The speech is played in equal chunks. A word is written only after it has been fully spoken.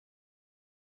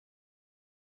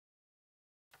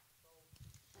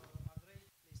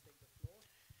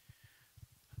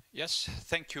Yes,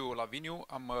 thank you, Laviniu.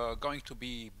 I'm going to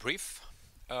be brief,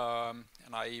 and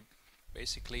I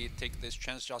basically take this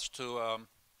chance just to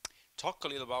talk a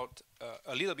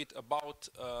little bit about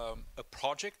a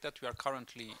project that we are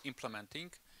currently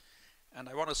implementing. And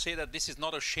I want to say that this is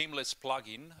not a shameless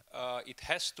plug-in. It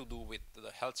has to do with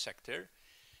the health sector,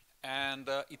 and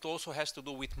it also has to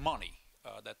do with money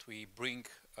that we bring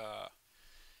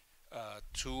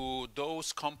to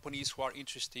those companies who are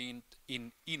interested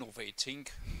in innovating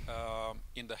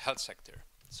in the health sector.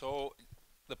 So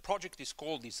the project is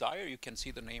called Desire. You can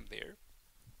see the name there.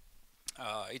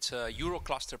 It's a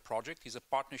Eurocluster project. It's a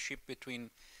partnership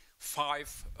between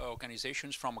 5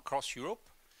 organizations from across Europe,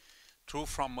 2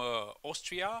 from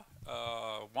Austria,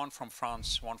 1 from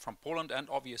France, 1 from Poland, and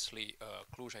obviously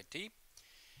Cluj-IT.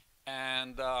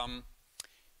 And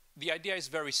the idea is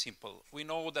very simple. We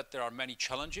know that there are many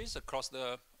challenges across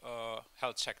the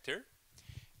health sector,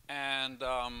 and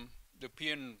the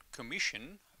European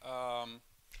Commission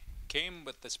came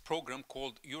with this program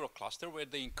called Eurocluster, where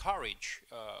they encourage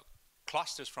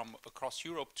clusters from across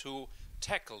Europe to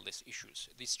tackle these issues,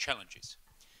 these challenges.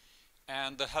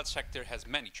 And the health sector has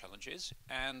many challenges,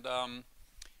 and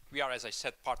we are, as I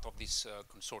said, part of this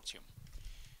consortium.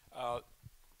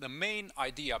 The main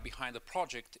idea behind the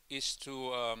project is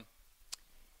to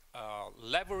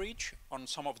leverage on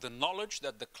some of the knowledge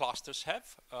that the clusters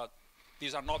have.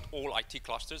 These are not all IT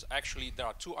clusters. Actually, there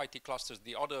are 2 IT clusters.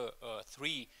 The other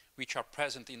 3 which are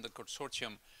present in the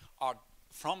consortium are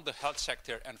from the health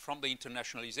sector and from the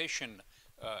internationalization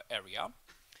area.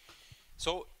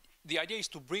 So the idea is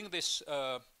to bring this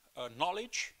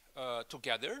knowledge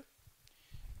together.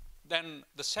 Then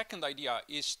the second idea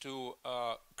is to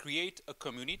create a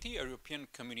community, a European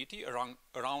community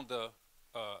around the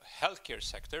healthcare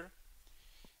sector.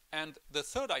 And the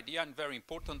third idea, and very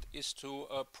important, is to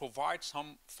provide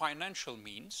some financial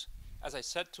means, as I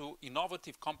said, to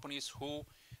innovative companies who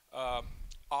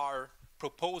are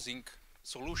proposing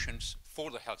solutions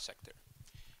for the health sector.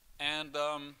 And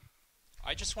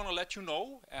I just want to let you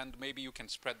know, and maybe you can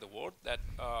spread the word, that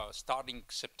starting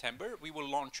September, we will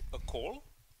launch a call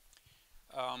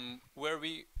where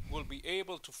we will be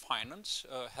able to finance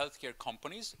healthcare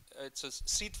companies. It's a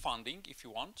seed funding, if you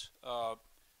want,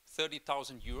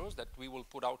 30,000 euros that we will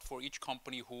put out for each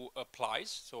company who applies.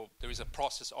 So there is a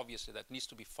process, obviously, that needs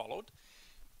to be followed.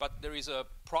 But there is a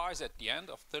prize at the end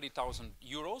of 30,000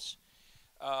 euros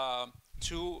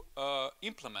to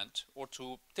implement or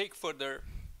to take further,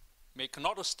 make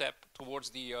another step towards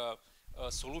the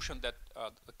solution that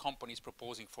the company is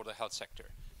proposing for the health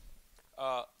sector.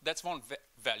 That's one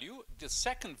value. The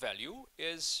second value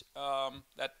is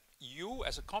that you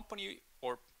as a company,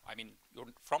 or I mean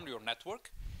from your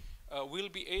network, will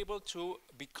be able to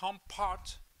become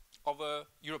part of a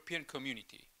European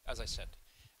community, as I said.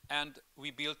 And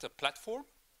we built a platform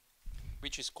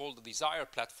which is called the Desire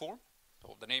platform,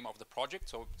 so the name of the project,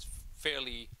 so it's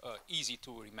fairly easy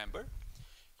to remember.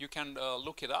 You can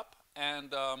look it up,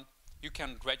 and you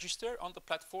can register on the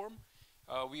platform.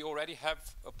 We already have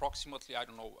approximately, I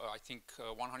don't know, I think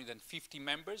 150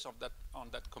 members of on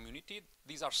that community.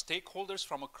 These are stakeholders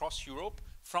from across Europe,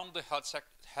 from the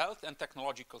health and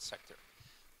technological sector.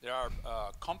 There are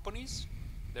companies,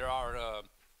 there are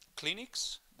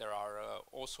clinics, there are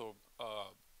also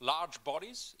large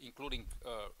bodies, including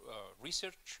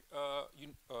research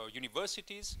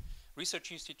universities,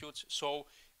 research institutes. So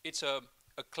it's an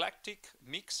eclectic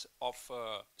mix of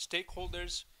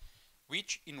stakeholders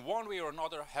which in one way or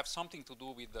another have something to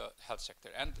do with the health sector.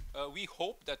 And we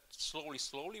hope that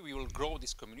slowly we will grow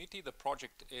this community. The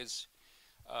project is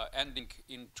ending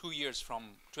in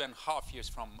 2.5 years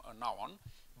from now on.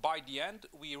 By the end,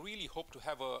 we really hope to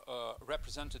have a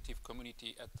representative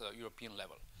community at the European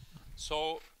level.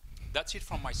 So that's it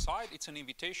from my side. It's an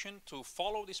invitation to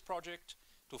follow this project,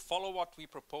 to follow what we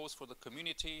propose for the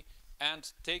community,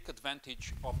 and take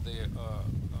advantage of the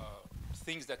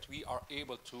things that we are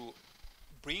able to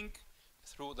bring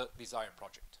through the Desire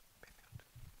project.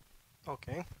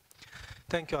 Okay,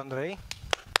 thank you, Andrei.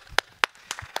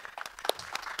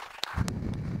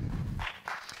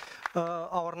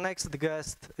 Our next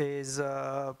guest is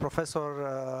Professor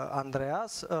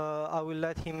Andreas. I will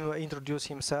let him introduce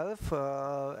himself,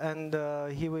 and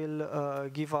he will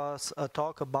give us a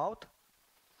talk about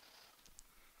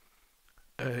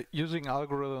using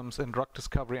algorithms in drug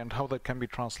discovery and how that can be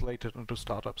translated into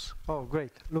startups. Oh,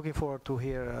 great. Looking forward to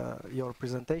hear your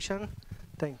presentation.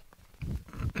 Thank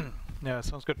you. Yeah,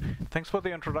 sounds good. Thanks for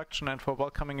the introduction and for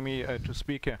welcoming me to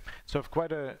speak here. So I have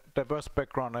quite a diverse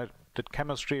background. I did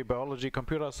chemistry, biology,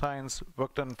 computer science,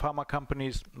 worked in pharma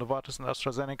companies, Novartis and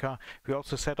AstraZeneca. We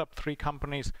also set up 3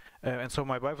 companies, and so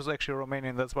my wife is actually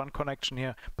Romanian. That's one connection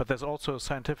here, but there's also a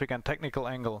scientific and technical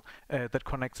angle that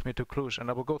connects me to Cluj, and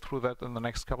I will go through that in the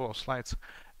next couple of slides.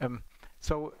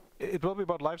 So it will be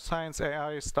about life science,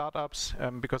 AI, startups,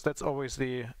 because that's always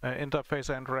the interface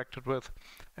I interacted with.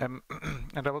 And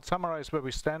I will summarize where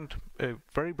we stand,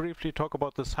 very briefly talk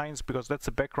about the science, because that's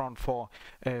the background for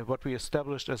what we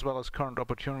established as well as current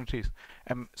opportunities.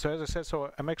 So as I said,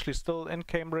 so I'm actually still in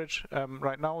Cambridge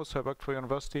right now, so I work for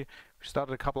university. We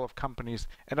started a couple of companies,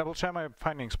 and I will share my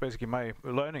findings, basically my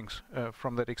learnings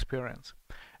from that experience.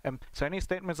 So any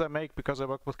statements I make, because I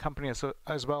work with companies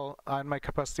as well, are in my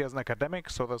capacity as an academic,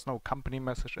 so there's no company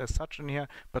message as such in here,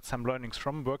 but some learnings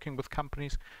from working with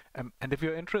companies. And if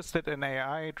you're interested in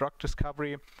AI, drug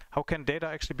discovery, how can data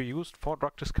actually be used for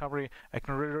drug discovery, I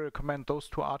can really recommend those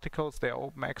 2 articles. They are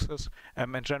open access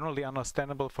and generally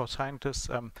understandable for scientists,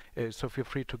 so feel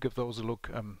free to give those a look.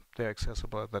 They're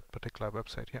accessible at that particular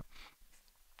website here.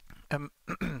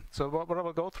 So what I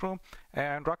will go through,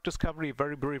 drug discovery,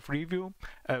 very brief review.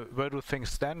 Where do things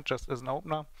stand, just as an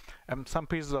opener? Some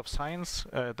pieces of science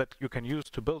that you can use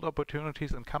to build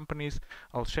opportunities in companies.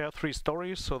 I'll share 3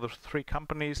 stories. So the 3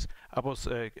 companies I was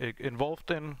involved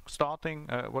in starting.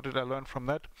 What did I learn from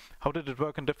that? How did it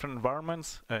work in different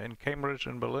environments, in Cambridge,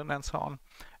 in Berlin, and so on?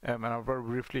 And I'll very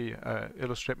briefly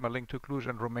illustrate my link to Cluj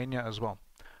and Romania as well.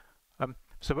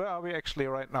 So where are we actually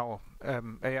right now?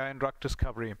 AI and drug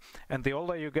discovery. And the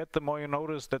older you get, the more you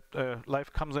notice that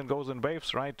life comes and goes in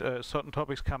waves, right? Certain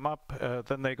topics come up,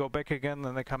 then they go back again,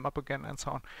 then they come up again, and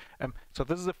so on. So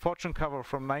this is a Fortune cover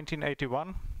from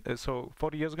 1981, so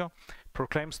 40 years ago,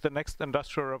 proclaims the next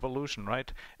industrial revolution,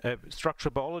 right?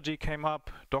 Structural biology came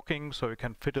up, docking, so you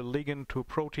can fit a ligand to a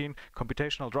protein,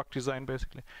 computational drug design,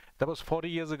 basically. That was 40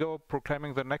 years ago,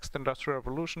 proclaiming the next industrial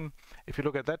revolution. If you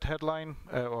look at that headline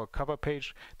or cover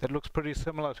page, that looks pretty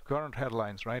similar to current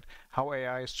headlines, right? How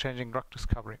AI is changing drug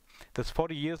discovery. There's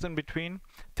 40 years in between.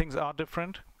 Things are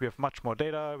different. We have much more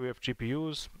data. We have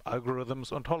GPUs,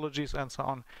 algorithms, ontologies, and so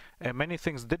on. Many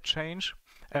things did change,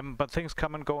 but things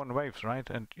come and go in waves, right?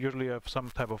 And usually you have some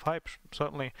type of hype,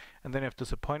 certainly, and then you have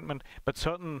disappointment. But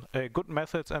certain good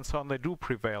methods and so on, they do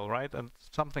prevail, right? And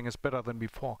something is better than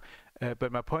before.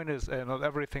 But my point is, not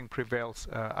everything prevails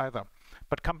either.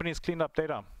 But companies clean up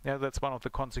data. Yeah, that's one of the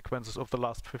consequences of the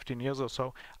last 15 years or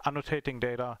so. Annotating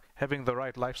data, having the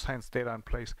right life science data in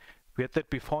place. We had that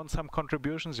before in some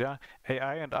contributions, yeah.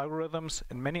 AI and algorithms,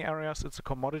 in many areas, it's a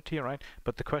commodity, right?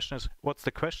 But the question is, what's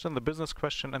the question, the business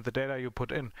question, and the data you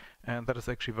put in? And that is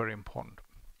actually very important.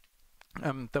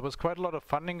 There was quite a lot of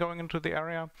funding going into the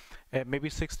area, maybe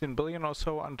 16 billion or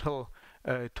so until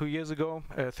 2 years ago.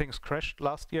 Things crashed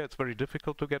last year. It's very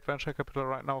difficult to get venture capital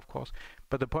right now, of course.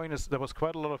 But the point is there was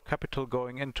quite a lot of capital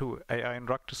going into AI and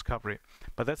drug discovery.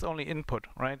 But that's only input,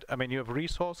 right? I mean, you have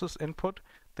resources, input,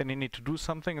 then you need to do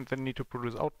something, and then you need to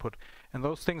produce output. And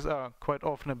those things are quite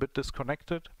often a bit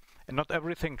disconnected. And not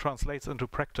everything translates into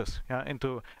practice, yeah,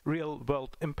 into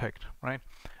real-world impact, right?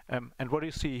 And what do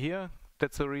you see here?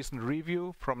 That's a recent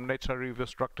review from Nature Reviews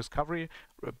Drug Discovery,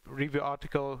 review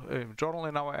article, journal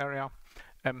in our area.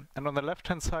 And on the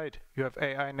left-hand side, you have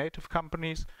AI native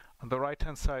companies. On the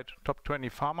right-hand side, top 20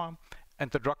 pharma, and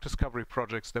the drug discovery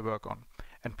projects they work on.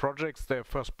 And projects, they're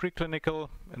first preclinical,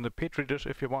 in the petri dish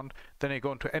if you want, then they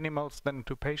go into animals, then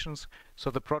into patients. So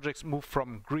the projects move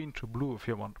from green to blue if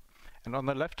you want. And on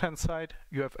the left-hand side,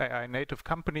 you have AI native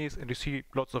companies, and you see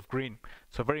lots of green.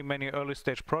 So very many early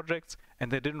stage projects,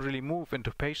 and they didn't really move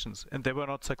into patients, and they were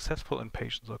not successful in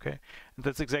patients, okay? And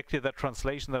that's exactly that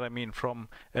translation that I mean, from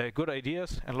good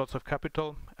ideas and lots of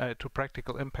capital to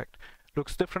practical impact.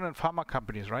 Looks different in pharma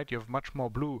companies, right? You have much more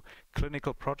blue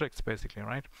clinical projects, basically,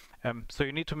 right? So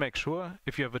you need to make sure,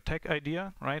 if you have a tech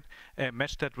idea, right,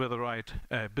 match that with the right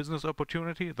business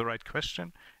opportunity, the right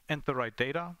question, and the right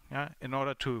data, yeah, in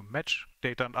order to match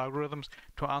data and algorithms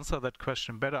to answer that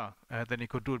question better than you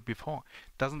could do it before.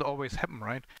 Doesn't always happen,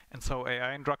 right? And so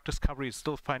AI and drug discovery is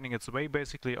still finding its way,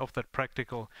 basically, of that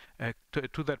practical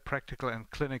to that practical and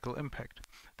clinical impact.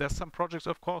 There's some projects,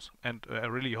 of course, and I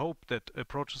really hope that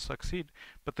approaches succeed.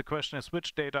 But the question is,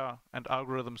 which data and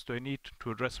algorithms do I need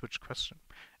to address which question?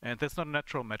 And that's not a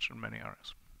natural match in many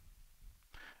areas.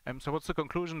 So what's the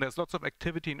conclusion? There's lots of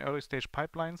activity in early stage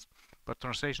pipelines, but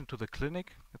translation to the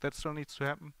clinic, that still needs to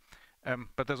happen.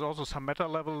 But there's also some meta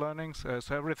level learnings.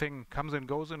 So everything comes and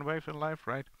goes in wave in life,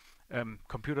 right?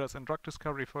 Computers and drug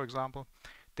discovery, for example.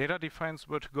 Data defines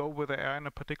where to go with AI in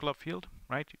a particular field,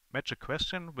 right? You match a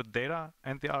question with data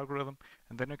and the algorithm,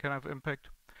 and then you can have impact.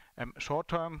 Short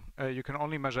term, you can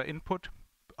only measure input.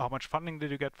 how much funding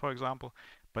did you get, for example.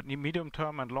 But medium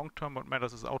term and long term, what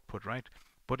matters is output, right?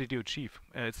 What did you achieve?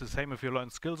 It's the same if you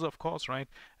learn skills, of course, right?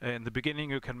 In the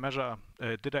beginning, you can measure,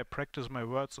 did I practice my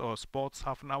words or sports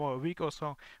half an hour a week or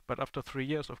so? But after 3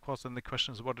 years, of course, then the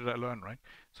question is, what did I learn, right?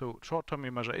 So short term,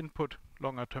 you measure input.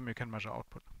 Longer term, you can measure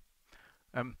output.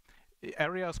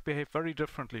 Areas behave very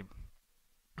differently.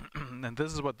 And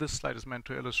this is what this slide is meant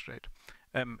to illustrate.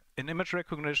 In image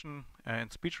recognition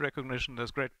and speech recognition,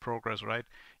 there's great progress, right?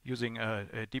 Using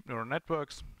deep neural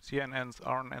networks, CNNs,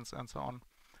 RNNs, and so on.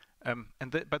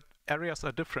 But areas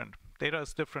are different. Data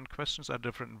is different. Questions are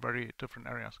different in very different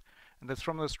areas. And that's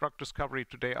from the Drug Discovery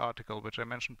Today article, which I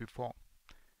mentioned before.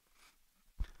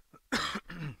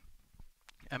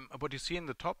 What you see in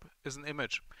the top is an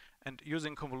image, and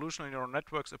using convolutional neural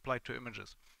networks applied to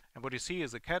images. And what you see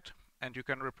is a cat, and you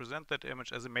can represent that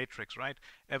image as a matrix, right?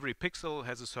 Every pixel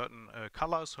has a certain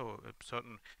color, so a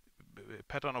certain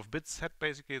pattern of bits set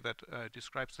basically that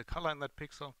describes the color in that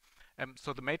pixel.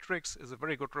 So the matrix is a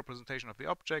very good representation of the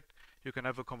object. You can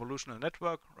have a convolutional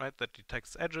network, right, that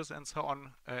detects edges and so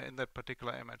on in that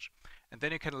particular image. And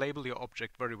then you can label your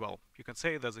object very well. You can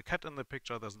say there's a cat in the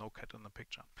picture, there's no cat in the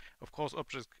picture. Of course,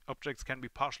 objects can be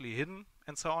partially hidden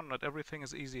and so on. Not everything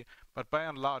is easy, but by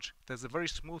and large, there's a very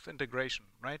smooth integration,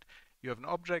 right? You have an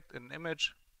object, an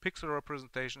image, pixel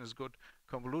representation is good.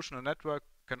 Convolutional network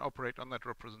can operate on that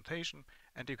representation,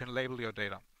 and you can label your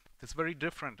data. It's very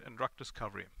different in drug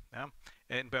discovery. Yeah?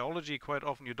 In biology, quite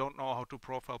often you don't know how to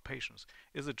profile patients.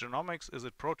 Is it genomics? Is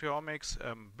it proteomics?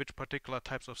 Which particular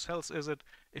types of cells is it?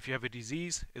 If you have a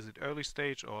disease, is it early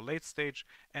stage or late stage?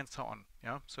 And so on.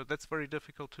 Yeah? So that's very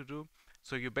difficult to do.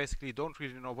 So you basically don't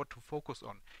really know what to focus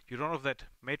on. You don't have that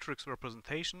matrix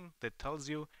representation that tells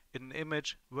you in an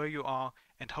image where you are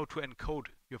and how to encode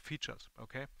your features.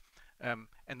 Okay.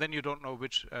 And then you don't know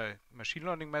which machine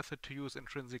learning method to use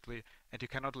intrinsically, and you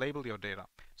cannot label your data.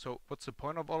 So what's the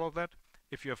point of all of that?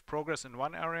 If you have progress in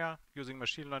one area using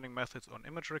machine learning methods on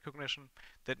image recognition,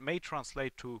 that may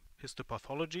translate to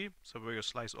histopathology, so where you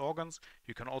slice organs,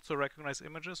 you can also recognize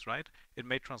images, right? It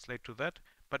may translate to that,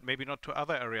 but maybe not to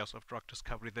other areas of drug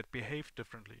discovery that behave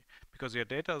differently, because your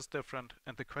data is different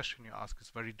and the question you ask is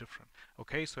very different.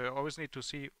 Okay, so you always need to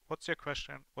see what's your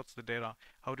question, what's the data,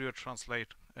 how do you translate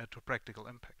to practical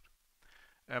impact.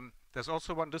 There's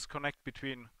also one disconnect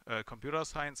between computer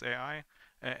science, AI,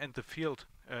 and the field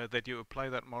that you apply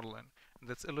that model in. And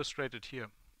that's illustrated here.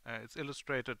 It's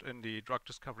illustrated in the drug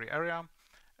discovery area,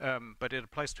 but it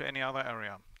applies to any other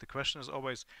area. The question is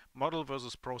always model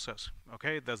versus process.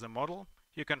 Okay, there's a model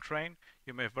you can train.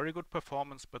 You may have very good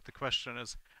performance, but the question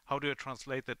is, how do you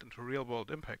translate that into real-world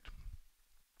impact?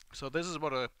 So this is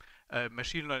what a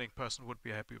machine learning person would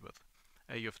be happy with.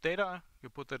 You have data, you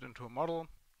put that into a model,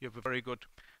 you have a very good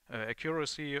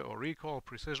accuracy or recall,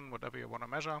 precision, whatever you want to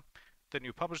measure. Then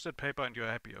you publish that paper and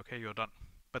you're happy. Okay, you're done.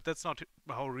 But that's not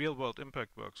how real-world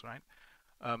impact works, right?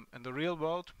 In the real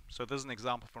world, so this is an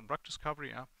example from drug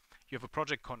discovery, you have a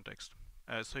project context.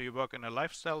 So you work in a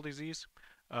lifestyle disease,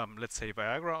 let's say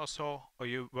Viagra or so, or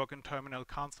you work in terminal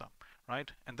cancer, right?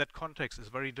 And that context is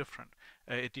very different.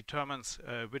 It determines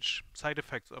which side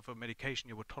effects of a medication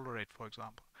you would tolerate, for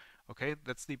example. Okay,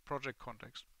 that's the project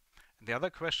context. And the other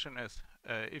question is,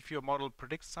 if your model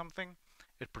predicts something,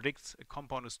 it predicts a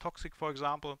compound is toxic, for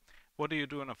example, what do you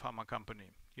do in a pharma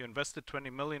company? You invested 20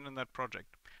 million in that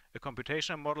project. A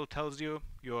computational model tells you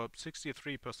you're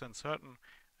 63% certain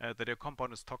that your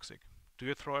compound is toxic. Do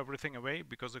you throw everything away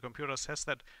because the computer says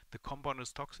that the compound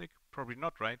is toxic? Probably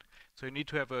not, right? So you need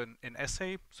to have an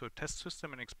assay, so a test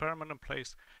system, an experiment in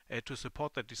place to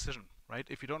support that decision, right?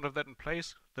 If you don't have that in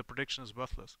place, the prediction is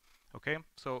worthless. Okay,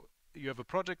 so you have a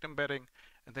project embedding,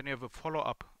 and then you have a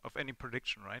follow-up of any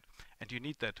prediction, right? And you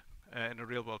need that in a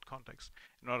real-world context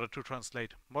in order to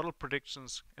translate model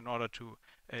predictions, in order to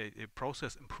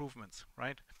process improvements,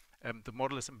 right? The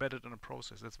model is embedded in a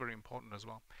process. That's very important as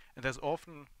well. And there's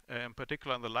often, in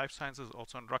particular in the life sciences,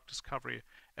 also in drug discovery,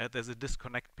 there's a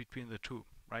disconnect between the two,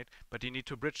 right? But you need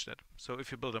to bridge that. So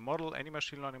if you build a model, any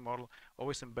machine learning model,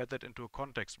 always embed that into a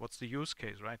context. What's the use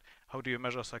case, right? How do you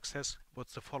measure success?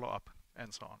 What's the follow-up?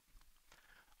 And so on.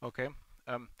 Okay.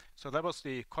 So that was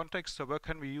the context. So where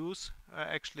can we use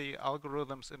actually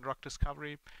algorithms in drug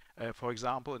discovery? For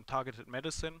example, in targeted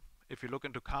medicine. If you look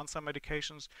into cancer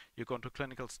medications, you go into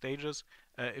clinical stages.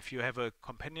 If you have a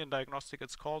companion diagnostic,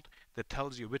 it's called, that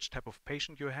tells you which type of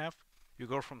patient you have, you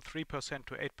go from 3%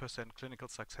 to 8% clinical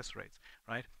success rates,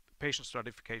 right? Patient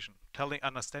stratification,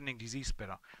 understanding disease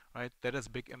better, right? That has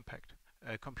big impact.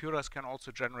 Computers can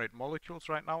also generate molecules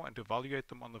right now and evaluate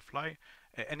them on the fly.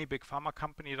 Any big pharma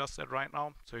company does that right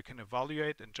now. So you can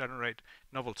evaluate and generate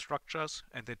novel structures,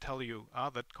 and they tell you,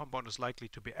 that compound is likely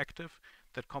to be active,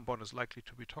 that compound is likely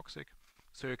to be toxic.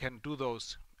 So you can do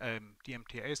those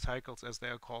DMTA cycles, as they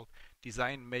are called,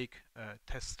 design, make,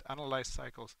 test, analyze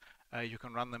cycles. You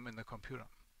can run them in the computer.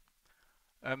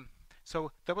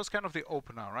 So that was kind of the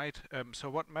opener, right? So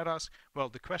what matters? Well,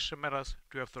 the question matters.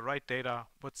 Do you have the right data?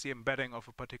 What's the embedding of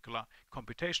a particular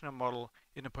computational model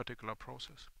in a particular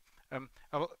process? I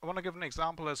want to give an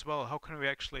example as well. How can we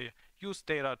actually use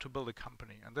data to build a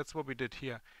company? And that's what we did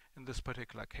here in this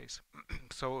particular case.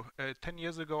 So 10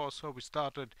 years ago or so, we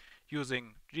started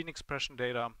using gene expression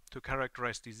data to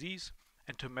characterize disease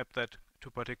and to map that to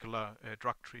particular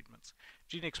drug treatments.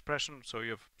 Gene expression, so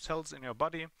you have cells in your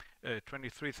body,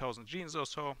 23,000 genes or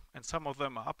so, and some of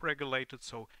them are upregulated,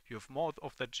 so you have more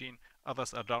of that gene,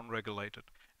 others are downregulated.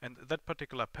 And that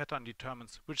particular pattern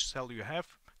determines which cell you have,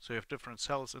 so you have different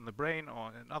cells in the brain or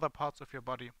in other parts of your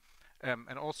body.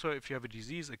 And also if you have a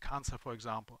disease, a cancer for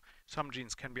example, some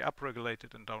genes can be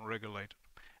upregulated and downregulated.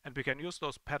 And we can use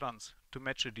those patterns to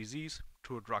match a disease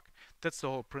to a drug. That's the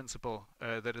whole principle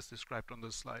that is described on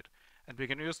this slide. And we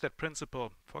can use that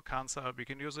principle for cancer. We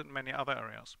can use it in many other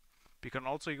areas. We can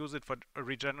also use it for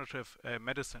regenerative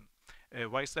medicine.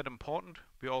 Why is that important?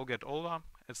 We all get older.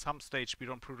 At some stage, we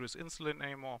don't produce insulin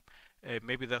anymore.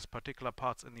 Maybe there's particular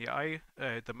parts in the eye,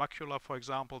 the macula, for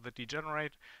example, that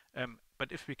degenerate.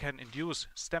 But if we can induce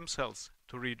stem cells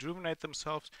to rejuvenate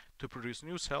themselves, to produce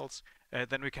new cells,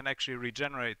 then we can actually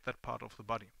regenerate that part of the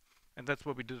body. And that's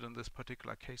what we did in this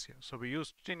particular case here. So we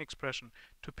used gene expression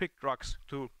to pick drugs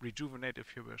to rejuvenate,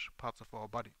 if you wish, parts of our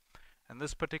body. In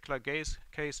this particular case,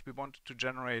 we wanted to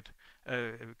generate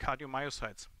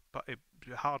cardiomyocytes,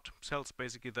 heart cells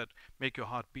basically that make your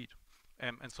heart beat.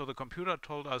 And so the computer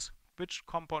told us which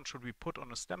compound should we put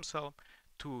on a stem cell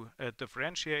to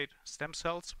differentiate stem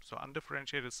cells, so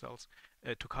undifferentiated cells,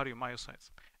 to cardiomyocytes.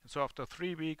 And so after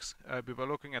 3 weeks, we were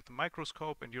looking at the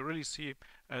microscope, and you really see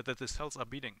that the cells are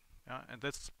beating. And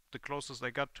that's the closest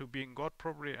I got to being God,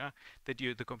 probably, that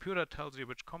the computer tells you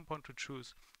which compound to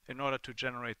choose in order to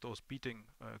generate those beating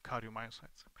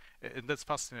cardiomyocytes. And that's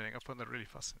fascinating. I found that really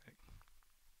fascinating.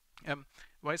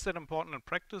 Why is that important in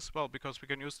practice? Well, because we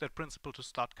can use that principle to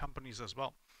start companies as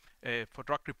well. For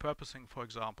drug repurposing, for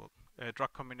example,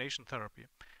 drug combination therapy.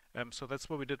 So that's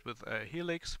what we did with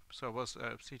Helix. So I was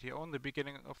CTO in the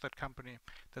beginning of that company.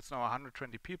 That's now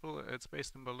 120 people. It's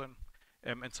based in Berlin.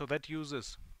 And so that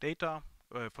uses data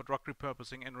for drug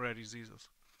repurposing in rare diseases.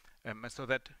 And so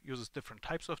that uses different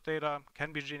types of data,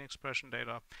 can be gene expression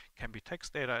data, can be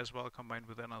text data as well, combined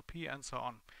with NLP and so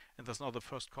on. And there's now the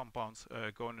first compounds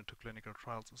going into clinical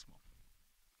trials as well.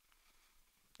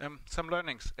 Some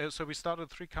learnings. So we started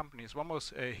 3 companies. One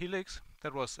was Helix,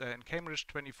 that was in Cambridge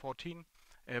 2014.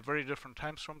 Very different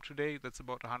times from today. That's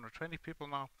about 120 people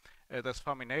now. There's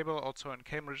Farminable, also in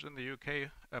Cambridge in the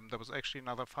UK. There was actually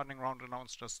another funding round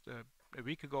announced just a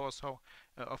week ago or so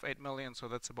of 8 million, so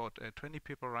that's about 20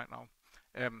 people right now.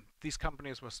 These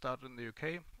companies were started in the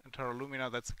UK. And Terra Lumina,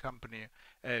 that's a company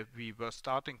we were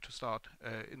starting to start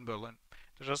in Berlin.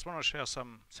 I just want to share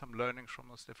some learnings from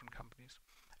those different companies.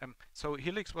 So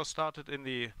Helix was started in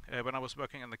the when I was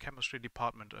working in the chemistry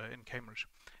department in Cambridge.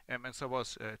 And so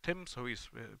was Tim, so he's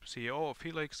CEO of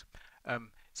Helix.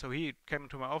 So he came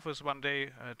to my office one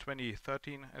day,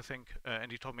 2013, I think,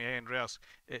 and he told me, hey, Andreas,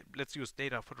 let's use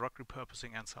data for drug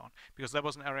repurposing and so on. Because that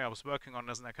was an area I was working on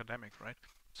as an academic, right?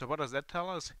 So what does that tell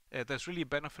us? There's really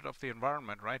benefit of the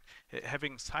environment, right?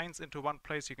 Having science into one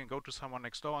place, you can go to someone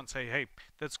next door and say, hey,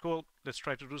 that's cool, let's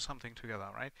try to do something together,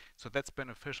 right? So that's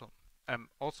beneficial.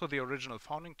 Also the original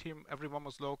founding team, everyone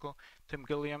was local. Tim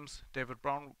Gilliams, David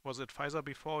Brown was at Pfizer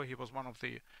before. He was one of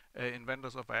the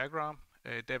inventors of Viagra.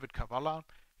 David Kavala,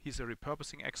 he's a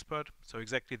repurposing expert, so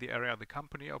exactly the area the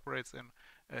company operates in,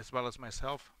 as well as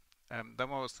myself. Then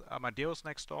was Amadeus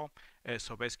next door,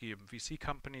 so basically a VC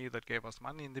company that gave us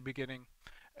money in the beginning.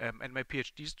 And my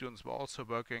PhD students were also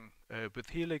working with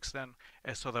Helix then,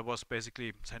 so there was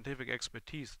basically scientific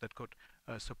expertise that could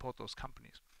support those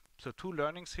companies. So 2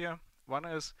 learnings here. One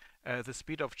is the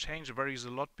speed of change varies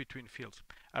a lot between fields.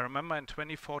 I remember in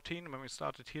 2014 when we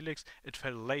started Helix, it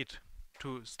felt late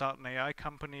to start an AI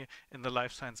company in the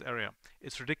life science area.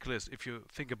 It's ridiculous if you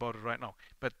think about it right now,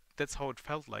 but that's how it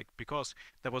felt like, because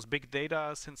there was big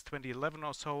data since 2011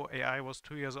 or so. AI was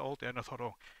 2 years old, and I thought,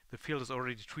 oh, the field is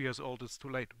already 2 years old, it's too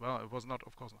late. Well, it was not,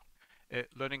 of course not.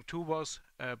 Learning 2 was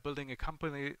building a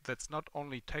company that's not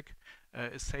only tech,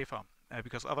 is safer.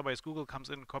 because otherwise Google comes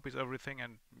in, copies everything,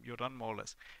 and you're done more or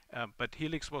less. But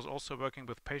Helix was also working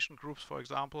with patient groups, for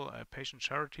example, patient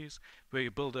charities, where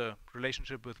you build a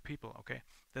relationship with people. Okay,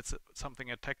 that's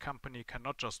something a tech company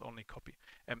cannot just only copy.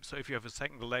 So if you have a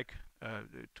second leg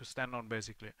to stand on,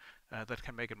 basically, that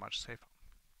can make it much safer.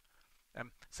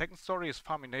 Second story is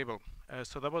Farm-Enable.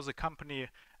 So that was a company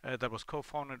that was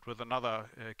co-founded with another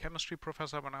chemistry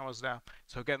professor when I was there.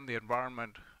 So again, the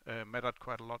environment mattered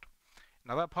quite a lot.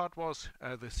 Another part was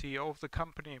the CEO of the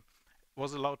company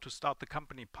was allowed to start the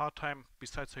company part-time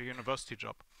besides her university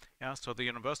job. Yeah, so the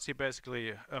university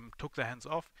basically took their hands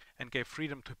off and gave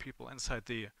freedom to people inside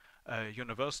the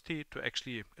university to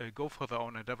actually go for their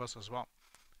own endeavors as well.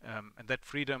 And that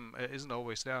freedom isn't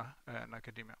always there in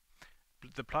academia.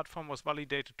 The platform was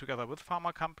validated together with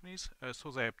pharma companies,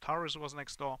 so the Aptaris was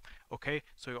next door. Okay,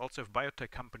 so you also have biotech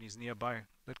companies nearby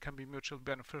that can be mutually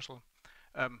beneficial.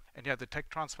 And yeah, the tech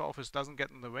transfer office doesn't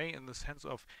get in the way in the sense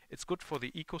of it's good for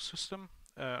the ecosystem,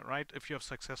 right, if you have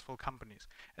successful companies.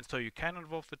 And so you can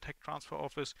involve the tech transfer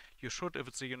office. You should if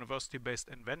it's a university-based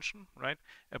invention, right?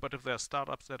 But if there are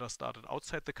startups that are started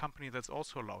outside the company, that's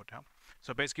also allowed. Yeah?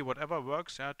 So basically whatever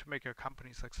works, yeah, to make your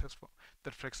company successful,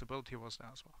 that flexibility was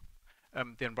there as well.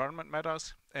 The environment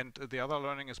matters, and the other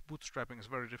learning is bootstrapping is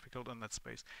very difficult in that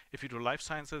space. If you do life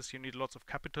sciences, you need lots of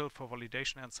capital for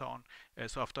validation and so on.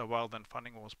 So after a while, then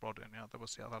funding was brought in. Yeah, that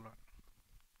was the other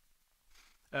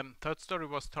learning. Third story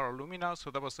was Terra Lumina.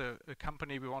 So that was a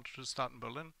company we wanted to start in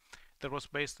Berlin. That was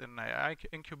based in an AI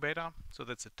incubator. So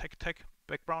that's a tech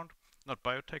background, not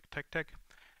biotech, tech.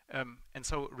 And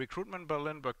so recruitment in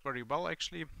Berlin worked very well,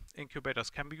 actually. Incubators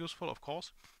can be useful, of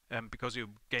course, because you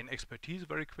gain expertise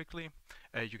very quickly,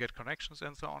 you get connections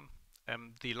and so on.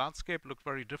 The landscape looked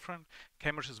very different.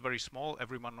 Cambridge is very small,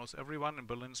 everyone knows everyone, and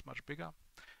Berlin is much bigger.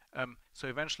 So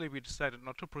eventually we decided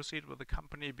not to proceed with the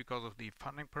company because of the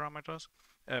funding parameters.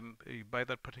 By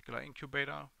that particular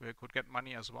incubator, we could get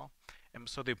money as well.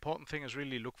 So the important thing is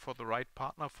really look for the right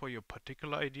partner for your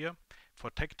particular idea. For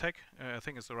tech, I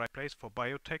think it's the right place. For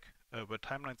biotech, where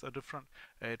timelines are different,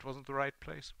 it wasn't the right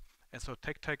place. And so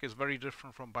tech is very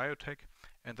different from biotech.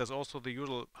 And there's also the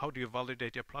usual, how do you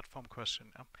validate your platform question?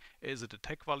 Yeah? Is it a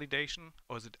tech validation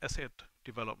or is it asset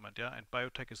development? Yeah, and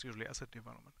biotech is usually asset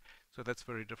development. So that's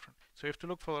very different. So you have to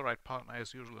look for the right partner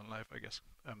as usual in life, I guess.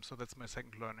 So that's my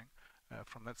second learning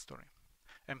from that story.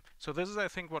 So this is, I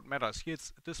think, what matters. Here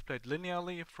it's displayed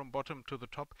linearly from bottom to the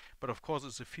top, but of course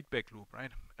it's a feedback loop,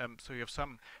 right? So you have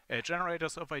some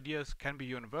generators of ideas, can be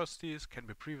universities, can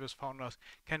be previous founders,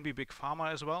 can be big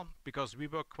pharma as well, because we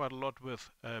work quite a lot with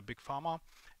big pharma,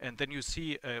 and then you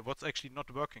see what's actually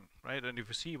not working, right? And if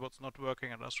you see what's not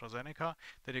working at AstraZeneca,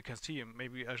 then you can see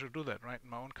maybe I should do that, right, in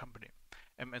my own company.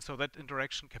 And so that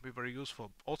interaction can be very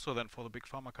useful, also then for the big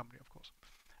pharma company, of course.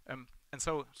 And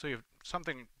so you have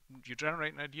something, you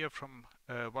generate an idea from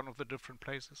one of the different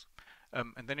places.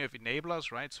 And then you have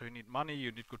enablers, right? So you need money,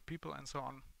 you need good people and so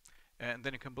on. And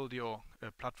then you can build your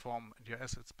platform and your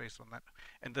assets based on that.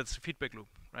 And that's a feedback loop,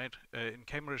 right? In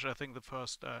Cambridge, I think the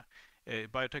first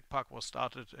biotech park was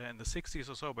started in the 60s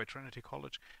or so by Trinity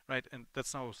College, right? And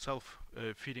that's now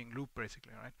self-feeding loop,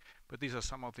 basically, right? But these are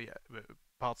some of the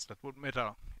parts that would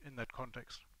matter in that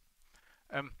context.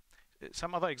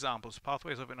 Some other examples,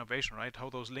 pathways of innovation, right?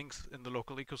 How those links in the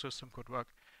local ecosystem could work.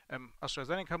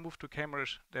 AstraZeneca moved to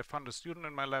Cambridge, they found a student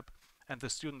in my lab, and the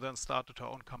student then started her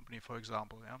own company, for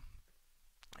example,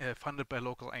 yeah? Funded by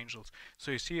local angels. So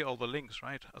you see all the links,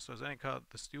 right? AstraZeneca,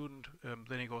 the student,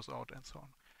 then he goes out and so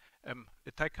on.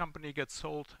 A tech company gets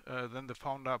sold, then the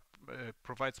founder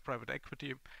provides private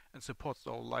equity and supports the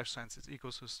whole life sciences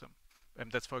ecosystem.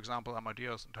 That's, for example,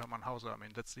 Amadeus and Hermann Hauser. I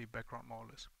mean, that's the background more or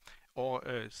less. Or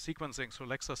sequencing, so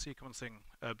Lexa sequencing,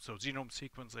 so genome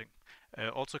sequencing,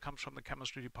 also comes from the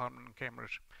chemistry department in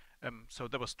Cambridge. So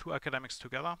there was two academics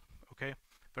together, okay,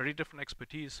 very different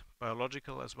expertise,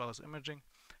 biological as well as imaging,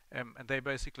 and they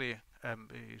basically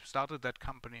started that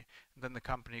company, and then the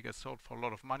company gets sold for a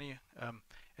lot of money, and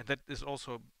that is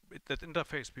also that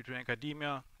interface between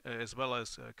academia as well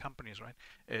as companies, right?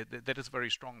 That is very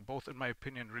strong, both in my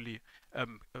opinion, really,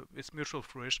 it's mutual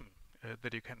fruition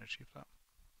that you can achieve that.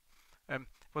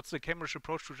 What's the Cambridge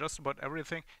approach to just about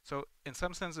everything? So in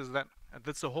some senses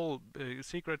that's the whole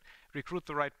secret, recruit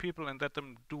the right people and let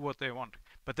them do what they want.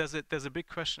 But there's a big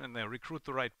question in there, recruit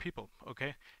the right people,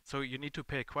 okay? So you need to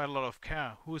pay quite a lot of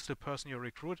care. Who is the person you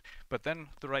recruit? But then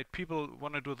the right people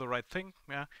want to do the right thing,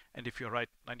 yeah? And if you're right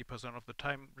 90% of the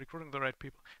time recruiting the right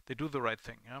people, they do the right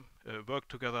thing, yeah? Work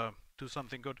together, do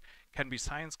something good. Can be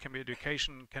science, can be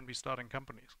education, can be starting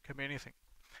companies, can be anything.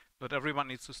 Not everyone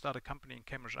needs to start a company in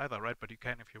Cambridge either, right? But you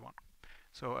can if you want.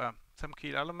 So some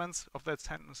key elements of that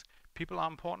sentence: people are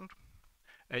important.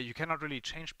 You cannot really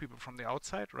change people from the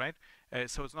outside, right?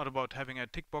 So it's not about having a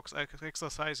tick box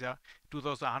exercise. Yeah, do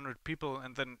those 100 people,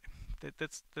 and then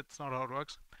that's not how it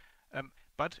works.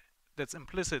 But that's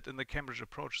implicit in the Cambridge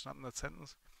approach, it's not in that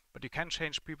sentence. But you can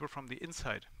change people from the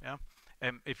inside. Yeah.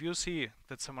 If you see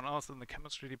that someone else in the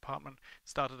chemistry department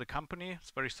started a company,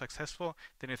 it's very successful,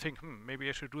 then you think, maybe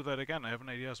I should do that again. I have an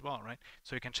idea as well, right?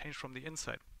 So you can change from the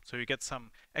inside. So you get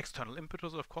some external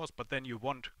impetus, of course, but then you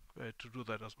want to do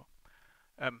that as well.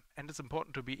 And it's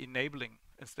important to be enabling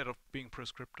instead of being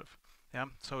prescriptive. Yeah.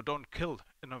 So don't kill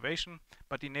innovation,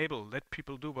 but enable. Let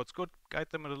people do what's good. Guide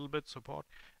them a little bit, support,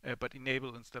 but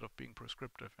enable instead of being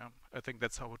prescriptive. Yeah. I think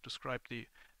that's how I would describe the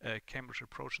Cambridge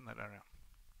approach in that area.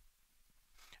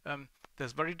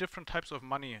 There's very different types of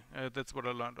money. That's what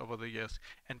I learned over the years,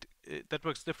 and that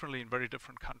works differently in very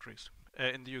different countries.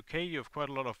 In the UK, you have quite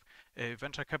a lot of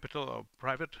venture capital or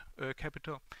private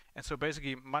capital, and so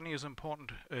basically money is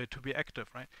important to be active,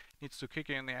 right? It needs to kick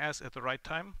you in the ass at the right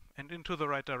time and into the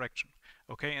right direction.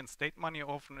 Okay, and state money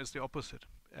often is the opposite.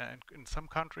 And in some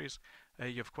countries,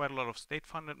 you have quite a lot of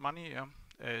state-funded money,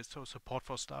 so support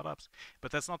for startups,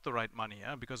 but that's not the right money,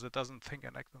 because it doesn't think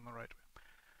and act in the right way.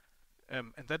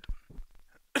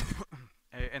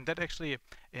 And that actually,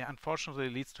 unfortunately,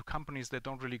 leads to companies that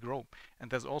don't really grow.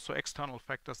 And there's also external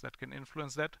factors that can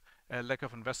influence that. Lack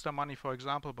of investor money, for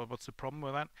example. But what's the problem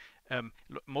with that?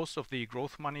 Most of the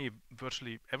growth money,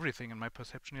 virtually everything in my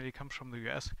perception, really comes from the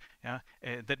US. Yeah,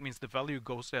 that means the value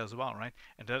goes there as well, right?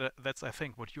 And that's, I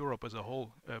think, what Europe as a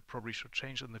whole probably should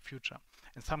change in the future.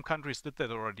 And some countries did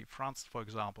that already. France, for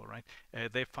example, right?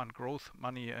 They fund growth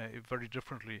money very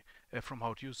differently from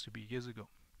how it used to be years ago.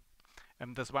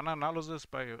 There's one analysis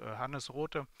by Hannes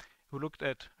Rothe, who looked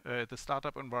at the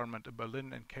startup environment in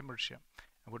Berlin and Cambridge here.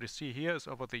 And what you see here is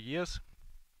over the years,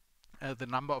 the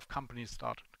number of companies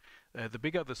started. The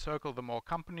bigger the circle, the more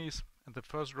companies. And the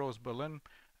first row is Berlin.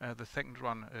 The second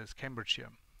one is Cambridge here.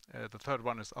 The third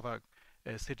one is other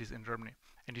cities in Germany.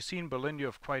 And you see in Berlin, you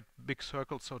have quite big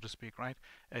circles, so to speak, right?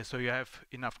 So you have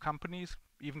enough companies,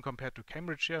 even compared to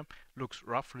Cambridge here, looks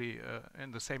roughly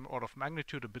in the same order of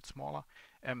magnitude, a bit smaller.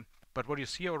 But what you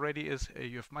see already is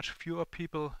you have much fewer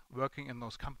people working in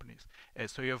those companies.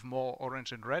 So you have more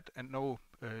orange and red and no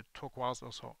turquoise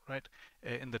or so, right,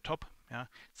 in the top. Yeah.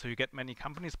 So you get many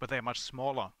companies, but they're much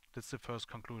smaller. That's the first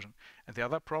conclusion. And the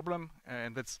other problem,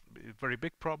 and that's a very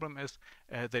big problem, is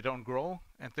they don't grow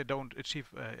and they don't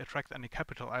attract any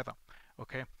capital either.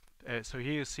 Okay. So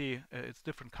here you see it's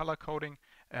different color coding.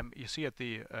 You see at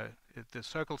the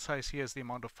circle size here is the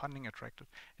amount of funding attracted,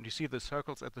 and you see the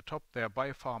circles at the top, they are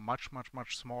by far much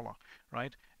smaller,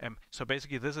 right? So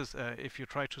basically this is if you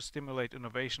try to stimulate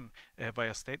innovation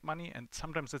via state money, and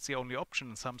sometimes that's the only option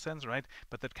in some sense, right?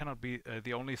 But that cannot be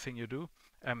the only thing you do.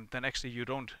 Then actually you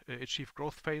don't achieve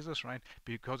growth phases, right?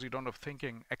 Because you don't have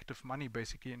thinking active money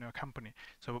basically in your company.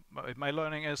 So my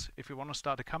learning is, if you want to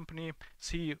start a company,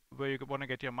 see where you want to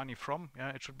get your money from. Yeah,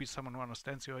 it should be someone who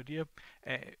understands your idea,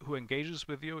 who engages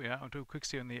with you, yeah, and who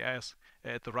kicks you in the ass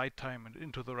at the right time and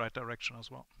into the right direction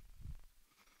as well.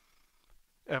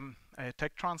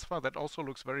 Tech transfer, that also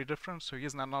looks very different. So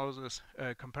here's an analysis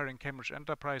comparing Cambridge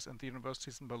Enterprise and the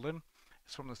universities in Berlin.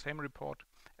 It's from the same report.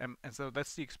 And so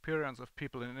that's the experience of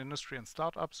people in industry and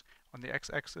startups on the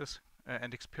x-axis,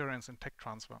 and experience in tech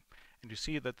transfer. And you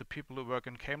see that the people who work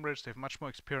in Cambridge, they have much more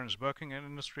experience working in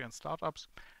industry and startups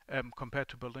compared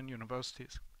to Berlin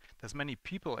universities. There's many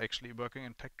people actually working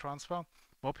in tech transfer,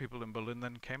 more people in Berlin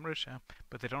than in Cambridge, yeah,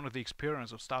 but they don't have the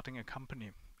experience of starting a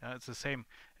company. It's the same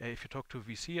if you talk to a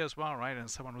VC as well, right, and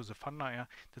someone who's a funder, yeah,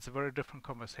 that's a very different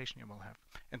conversation you will have.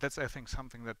 And that's, I think,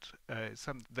 something that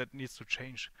that needs to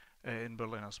change in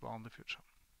Berlin as well in the future.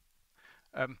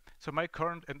 So my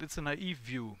current, and it's a naive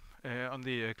view on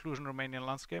the Cluj-Romanian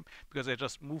landscape, because I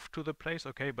just moved to the place,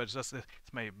 okay, but it's just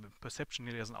it's my perception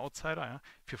really as an outsider. Yeah?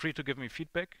 Feel free to give me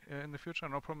feedback in the future,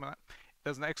 no problem with that.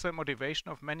 There's an excellent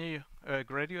motivation of many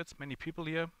graduates, many people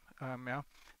here. Yeah.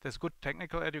 There's good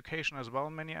technical education as well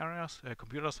in many areas.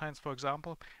 Computer science, for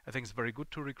example, I think it's very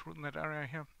good to recruit in that area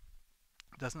here.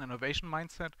 There's an innovation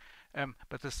mindset,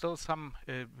 but there's still some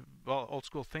well, old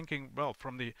school thinking, well,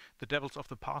 from the devils of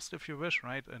the past, if you wish,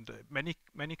 right? And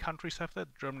many countries have that.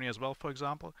 Germany as well, for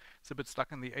example. It's a bit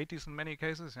stuck in the 80s in many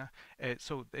cases. Yeah.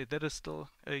 So that is still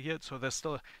here. So there's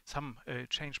still some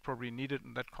change probably needed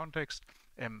in that context.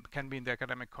 can be in the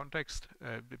academic context,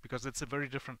 because it's a very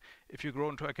different, if you grow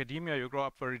into academia, you grow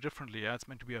up very differently. Yeah, it's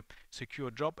meant to be a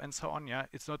secure job and so on. Yeah,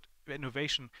 it's not,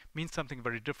 innovation means something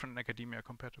very different in academia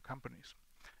compared to companies.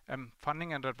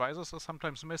 Funding and advisors are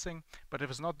sometimes missing, but if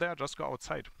it's not there, just go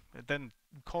outside. Then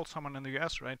call someone in the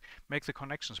US, right? Make the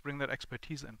connections, bring that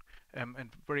expertise in,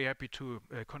 and very happy to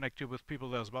connect you with people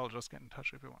there as well. Just get in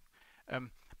touch if you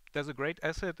want. There's a great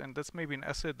asset, and that's maybe an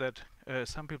asset that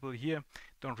some people here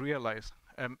don't realize.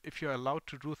 If you're allowed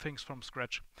to do things from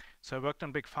scratch. So I worked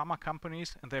in big pharma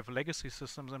companies, and they have legacy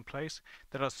systems in place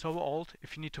that are so old,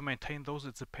 if you need to maintain those,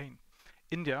 it's a pain.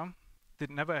 India did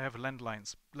never have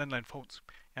landline phones.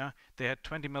 Yeah, they had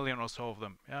 20 million or so of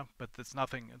them. Yeah, but it's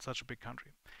nothing in such a big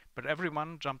country. But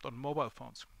everyone jumped on mobile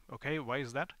phones. Okay, why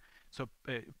is that? So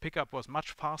pickup was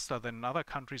much faster than in other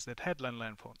countries that had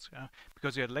landline phones. Yeah,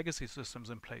 because you had legacy systems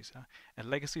in place. Yeah, and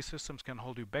legacy systems can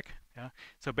hold you back. Yeah,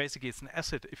 so basically it's an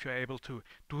asset if you're able to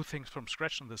do things from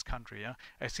scratch in this country. Yeah,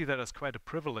 I see that as quite a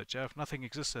privilege. Yeah, if nothing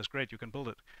exists, that's great. You can build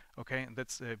it. Okay, and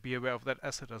that's be aware of that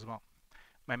asset as well.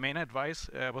 My main advice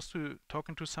was to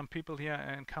talking to some people here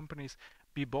and companies,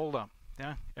 be bolder.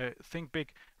 Yeah, think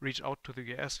big, reach out to the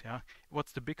US. Yeah,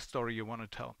 what's the big story you want to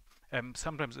tell?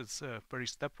 Sometimes it's very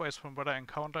stepwise from what I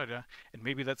encountered. Yeah, and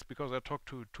maybe that's because I talked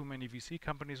to too many VC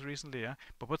companies recently. Yeah,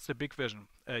 but what's the big vision?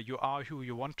 You are who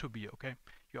you want to be. Okay,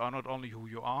 you are not only who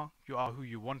you are who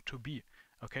you want to be.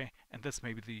 Okay, and that's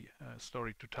maybe the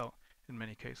story to tell in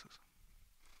many cases.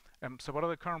 So what are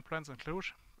the current plans in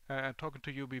Cluj? Talking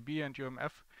to UBB and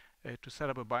UMF to set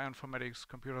up a bioinformatics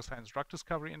computer science drug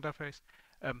discovery interface.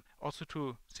 Also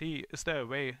to see, is there a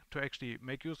way to actually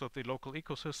make use of the local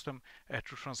ecosystem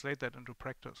to translate that into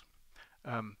practice?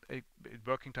 A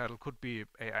working title could be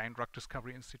AI and Drug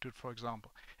Discovery Institute, for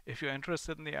example. If you're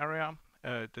interested in the area,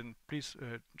 then please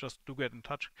just do get in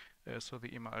touch. So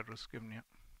the email address given here.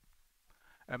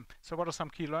 So what are some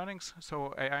key learnings?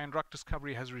 So AI and drug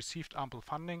discovery has received ample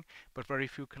funding, but very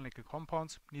few clinical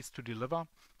compounds, needs to deliver.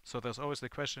 So there's always the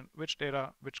question, which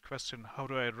data, which question, how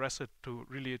do I address it to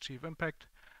really achieve impact?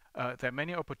 There are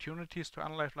many opportunities to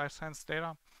analyze life science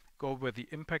data, go where the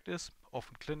impact is,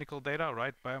 often clinical data,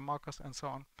 right, biomarkers and so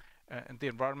on. And the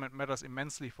environment matters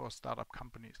immensely for startup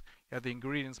companies. Yeah, the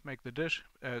ingredients make the dish,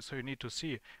 so you need to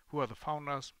see who are the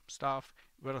founders, staff,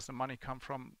 where does the money come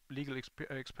from, legal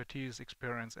expertise,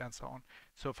 experience, and so on.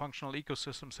 So functional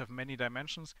ecosystems have many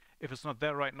dimensions. If it's not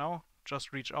there right now,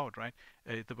 just reach out, right?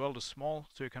 The world is small,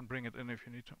 so you can bring it in if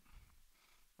you need to.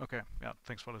 Okay, yeah,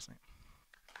 thanks for listening.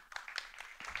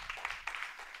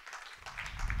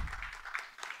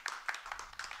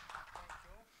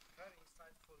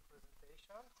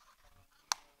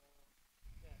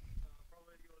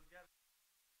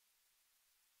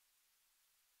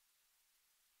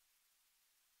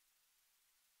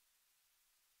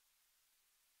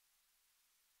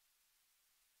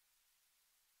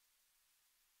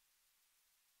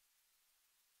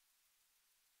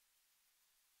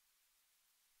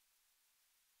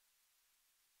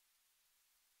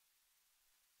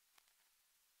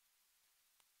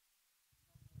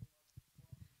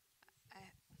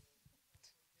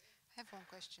 I have one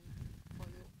question for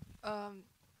you.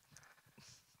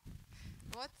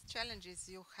 What challenges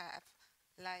you have,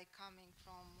 like coming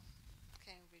from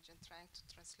Cambridge and trying to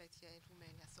translate here in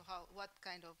Romania? So what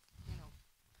kind of,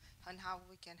 and how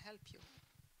we can help you?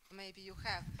 Maybe you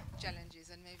have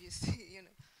challenges and maybe you see,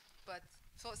 but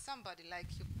for somebody like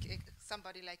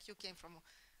you came from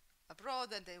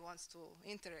abroad and they want to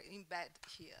embed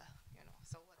here,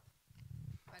 so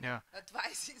what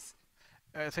advice is?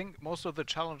 I think most of the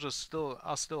challenges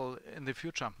are still in the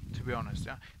future, to be honest.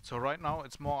 Yeah. So right now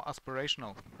it's more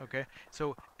aspirational. Okay.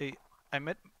 So I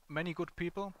met many good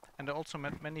people, and I also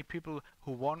met many people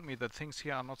who warned me that things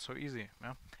here are not so easy.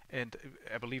 Yeah. And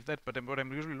I believe that. But what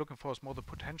I'm usually looking for is more the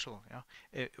potential.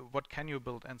 Yeah. What can you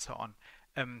build, and so on.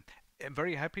 I'm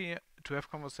very happy to have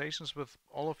conversations with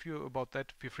all of you about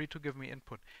that. Feel free to give me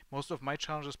input. Most of my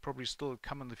challenges probably still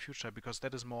come in the future because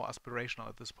that is more aspirational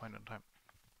at this point in time.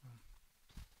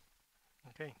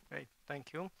 Okay, great,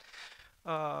 thank you.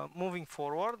 Moving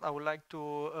forward, I would like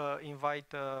to invite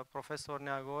Professor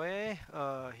Neagoe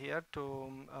here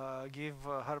to give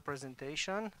her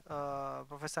presentation.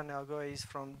 Professor Neagoe is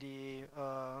from the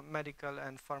Medical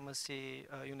and Pharmacy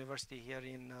University here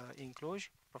in Cluj.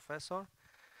 Professor,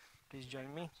 please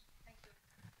join me. Thank you.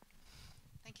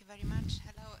 Thank you very much.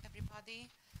 Hello, everybody.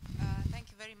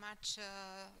 Thank you very much,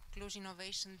 Cluj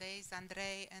Innovation Days,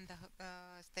 Andrei and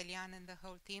Stelian and the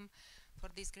whole team for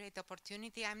this great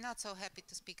opportunity. I'm not so happy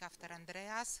to speak after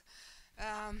Andreas.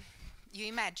 You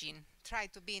imagine, try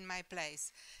to be in my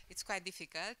place. It's quite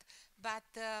difficult, but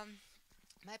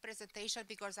my presentation,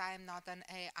 because I am not an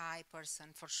AI person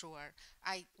for sure.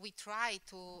 We try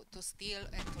to steal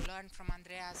and to learn from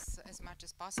Andreas as much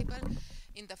as possible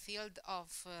in the field of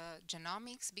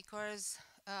genomics, because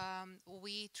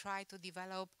we try to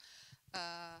develop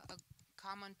a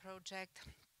common project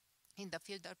in the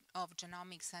field of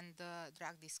genomics and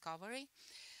drug discovery.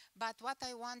 But what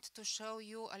I want to show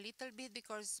you a little bit,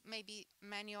 because maybe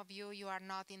many of you are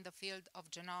not in the field of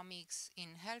genomics in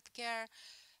healthcare,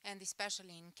 and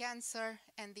especially in cancer,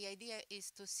 and the idea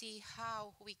is to see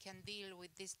how we can deal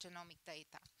with this genomic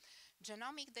data.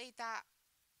 Genomic data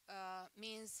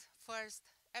means first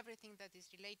everything that is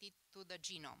related to the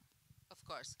genome, of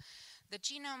course. The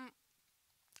genome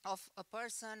of a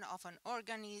person, of an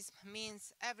organism,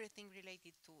 means everything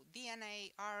related to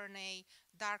DNA, RNA,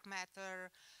 dark matter,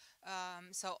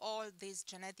 so all this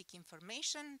genetic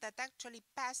information that actually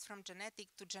passed from genetic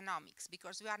to genomics,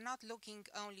 because we are not looking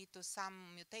only to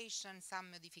some mutation, some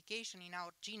modification in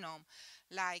our genome,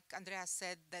 like Andreas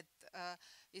said, that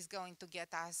is going to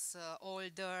get us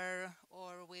older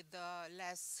or with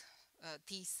less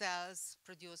T cells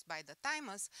produced by the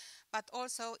thymus, but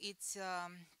also it's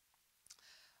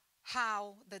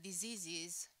how the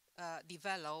diseases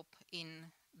develop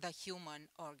in the human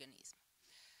organism.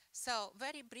 So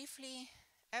very briefly,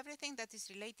 everything that is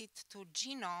related to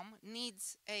genome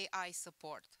needs AI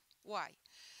support. Why?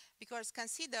 Because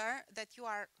consider that you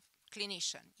are a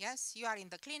clinician, yes? You are in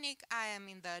the clinic, I am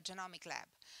in the genomic lab.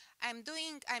 I'm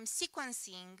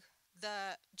sequencing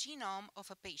the genome of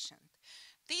a patient.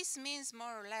 This means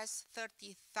more or less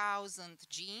 30,000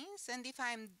 genes, and if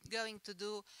I'm going to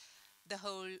do the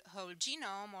whole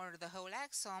genome or the whole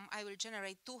exome, I will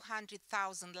generate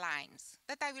 200,000 lines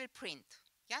that I will print.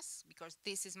 Yes, because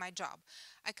this is my job.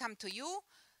 I come to you,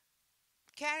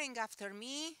 carrying after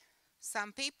me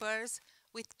some papers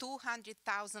with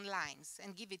 200,000 lines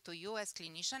and give it to you as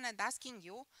clinician and asking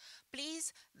you,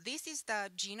 please, this is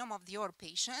the genome of your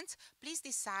patient, please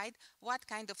decide what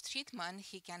kind of treatment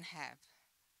he can have.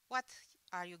 What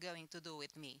are you going to do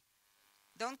with me?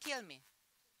 Don't kill me.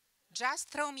 Just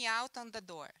throw me out on the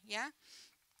door, yeah?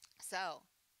 So,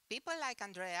 people like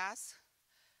Andreas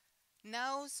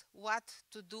knows what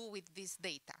to do with this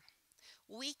data.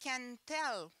 We can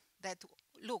tell that,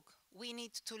 look, we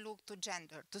need to look to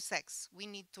gender, to sex, we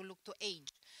need to look to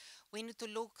age, we need to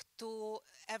look to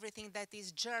everything that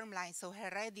is germline, so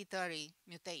hereditary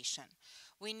mutation.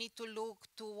 We need to look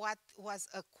to what was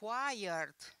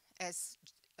acquired as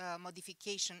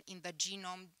modification in the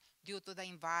genome due to the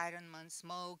environment,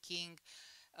 smoking,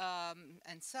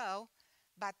 and so,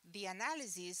 but the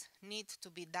analysis needs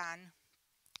to be done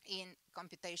in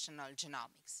computational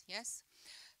genomics, yes?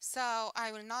 So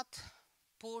I will not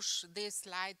push this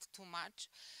slide too much.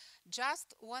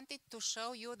 Just wanted to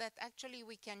show you that actually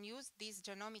we can use this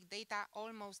genomic data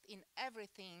almost in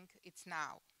everything it's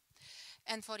now.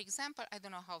 And for example, I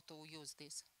don't know how to use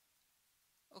this.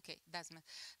 Okay, doesn't matter.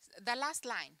 The last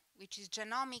line, which is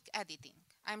genomic editing.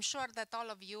 I'm sure that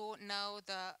all of you know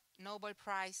the Nobel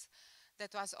Prize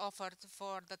that was offered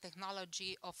for the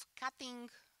technology of cutting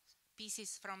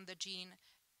pieces from the gene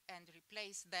and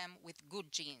replace them with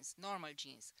good genes, normal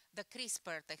genes, the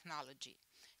CRISPR technology,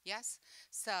 yes?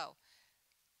 So,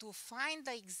 to find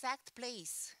the exact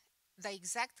place, the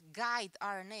exact guide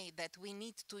RNA that we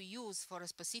need to use for a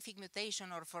specific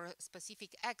mutation or for a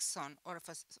specific exon or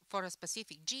for a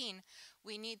specific gene,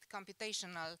 we need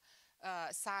computational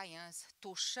science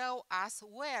to show us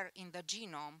where in the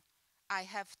genome I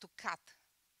have to cut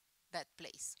that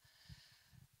place.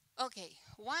 Okay,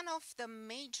 one of the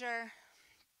major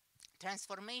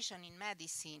transformation in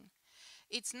medicine,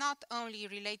 it's not only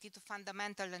related to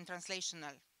fundamental and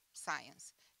translational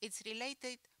science, it's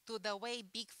related to the way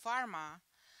big pharma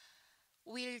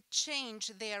will change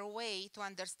their way to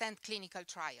understand clinical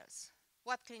trials.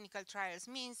 What clinical trials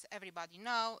means, everybody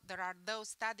knows. There are those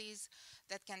studies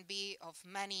that can be of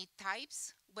many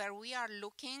types where we are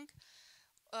looking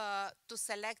to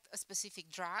select a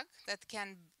specific drug that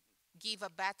can give a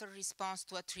better response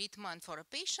to a treatment for a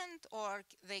patient, or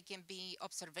they can be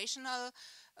observational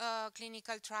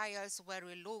clinical trials where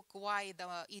we look why the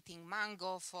eating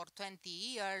mango for 20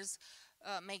 years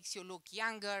makes you look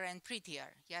younger and prettier,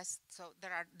 yes? So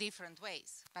there are different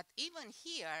ways. But even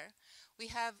here, we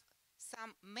have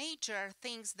some major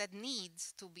things that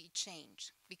needs to be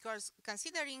changed, because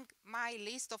considering my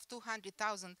list of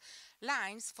 200,000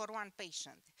 lines for one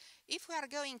patient, if we are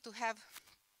going to have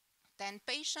 10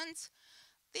 patients,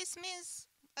 this means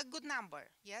a good number,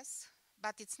 yes?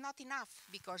 But it's not enough,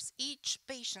 because each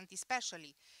patient,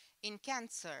 especially in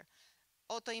cancer,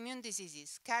 autoimmune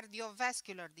diseases,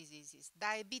 cardiovascular diseases,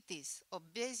 diabetes,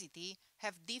 obesity,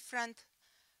 have different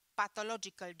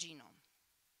pathological genome.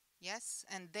 Yes,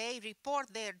 and they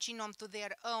report their genome to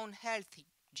their own healthy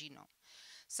genome.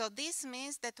 So this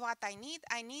means that what I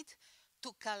need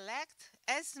to collect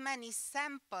as many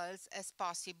samples as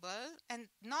possible, and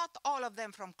not all of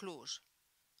them from Cluj.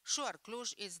 Sure,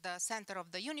 Cluj is the center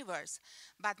of the universe,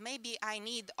 but maybe I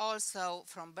need also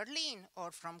from Berlin,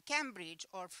 or from Cambridge,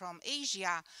 or from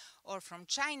Asia, or from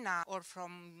China, or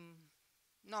from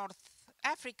North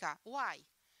Africa. Why?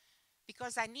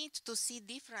 Because I need to see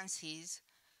differences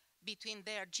between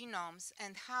their genomes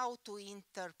and how to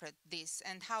interpret this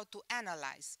and how to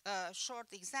analyze. A short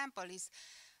example is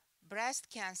breast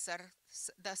cancer,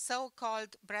 the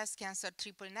so-called breast cancer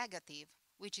triple negative,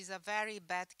 which is a very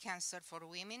bad cancer for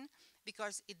women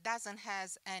because it doesn't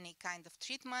have any kind of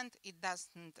treatment, it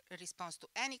doesn't respond to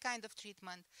any kind of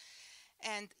treatment.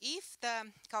 And if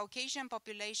the Caucasian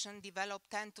population develop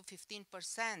 10 to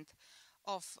 15%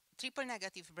 of triple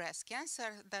negative breast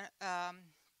cancer, the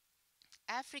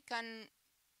African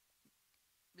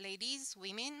ladies,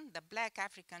 women, the black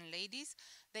African ladies,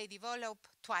 they develop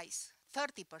twice,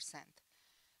 30%.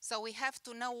 So we have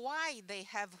to know why they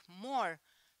have more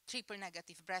triple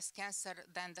negative breast cancer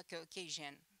than the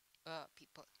Caucasian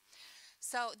people.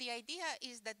 So the idea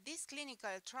is that these clinical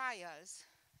trials,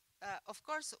 of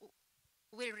course,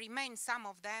 will remain, some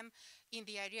of them, in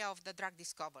the area of the drug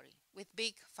discovery with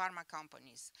big pharma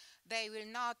companies. They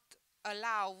will not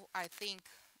allow, I think,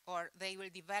 or they will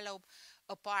develop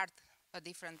a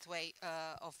different way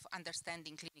of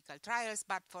understanding clinical trials,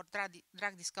 but for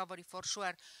drug discovery, for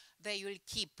sure, they will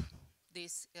keep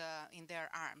this in their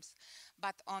arms.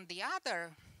 But on the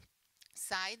other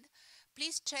side,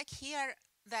 please check here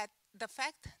that the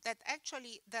fact that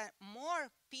actually the more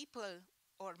people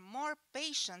or more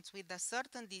patients with a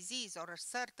certain disease or a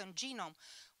certain genome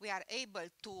we are able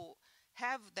to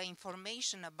have the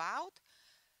information about,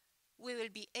 we will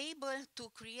be able to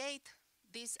create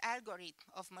this algorithm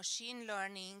of machine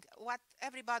learning. What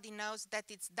everybody knows that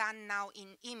it's done now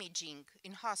in imaging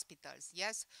in hospitals,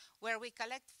 yes, where we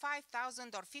collect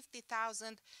 5,000 or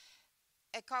 50,000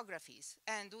 echographies,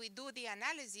 and we do the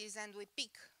analysis and we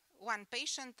pick one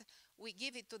patient, we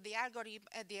give it to the algorithm,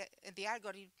 and the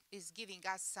algorithm is giving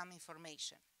us some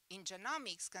information. In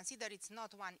genomics, consider it's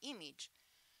not one image.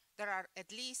 There are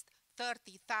at least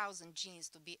 30,000 genes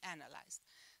to be analyzed.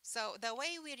 So the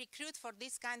way we recruit for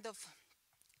this kind of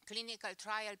clinical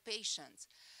trial patients,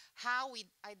 how we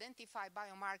identify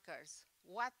biomarkers,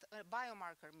 what a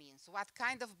biomarker means, what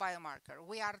kind of biomarker.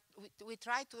 We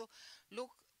try to look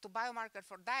to biomarker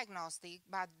for diagnostic,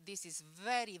 but this is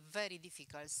very, very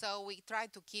difficult. So we try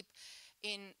to keep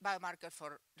in biomarker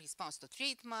for response to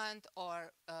treatment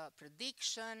or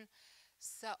prediction.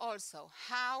 So also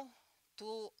how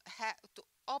to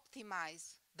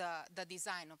optimize the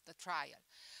design of the trial,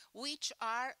 which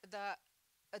are the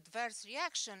adverse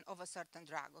reaction of a certain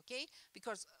drug, okay?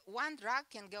 Because one drug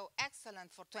can go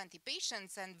excellent for 20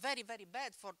 patients and very, very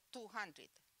bad for 200.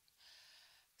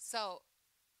 So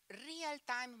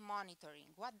real-time monitoring,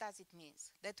 what does it mean?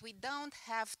 That we don't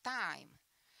have time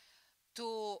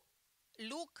to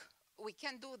look, we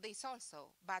can do this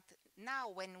also, but now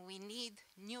when we need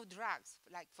new drugs,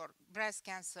 like for breast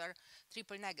cancer,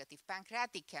 triple negative,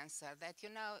 pancreatic cancer, that you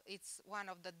know it's one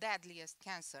of the deadliest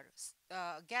cancers,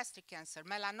 gastric cancer,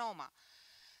 melanoma,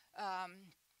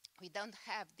 we don't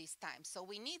have this time. So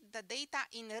we need the data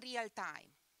in real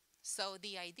time. So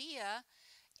the idea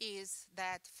is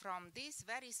that from this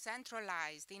very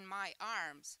centralized, in my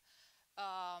arms,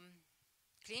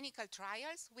 clinical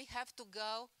trials, we have to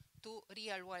go to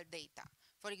real-world data.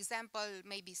 For example,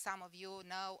 maybe some of you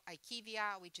know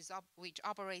Activize, which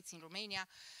operates in Romania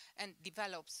and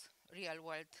develops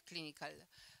real-world clinical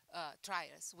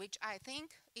trials, which I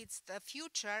think it's the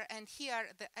future, and here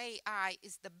the AI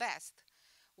is the best,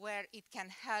 where it can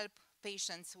help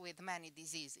patients with many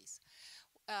diseases.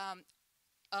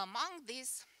 Among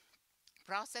this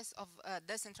process of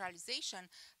decentralization,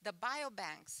 the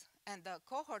biobanks and the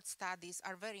cohort studies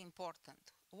are very important.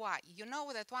 Why? You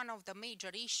know that one of the major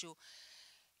issues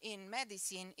in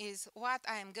medicine is what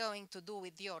I am going to do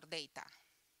with your data.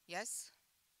 Yes?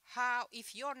 How,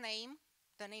 if your name,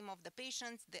 the name of the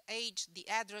patient, the age, the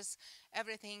address,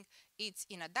 everything, it's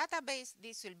in a database,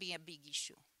 this will be a big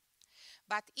issue.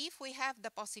 But if we have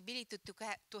the possibility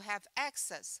to have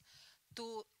access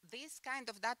to this kind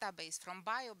of database from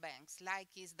biobanks, like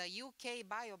is the UK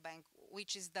Biobank,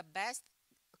 which is the best,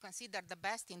 considered the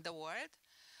best in the world,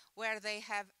 where they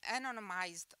have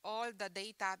anonymized all the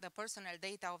data, the personal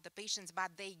data of the patients, but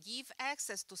they give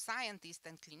access to scientists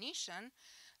and clinicians,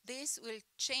 this will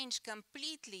change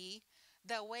completely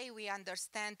the way we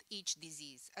understand each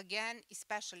disease. Again,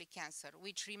 especially cancer,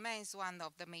 which remains one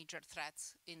of the major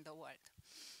threats in the world.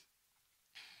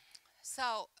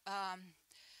 So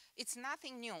it's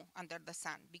nothing new under the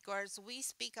sun, because we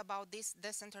speak about these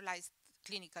decentralized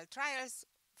clinical trials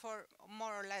for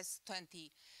more or less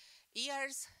 20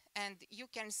 years, and you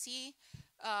can see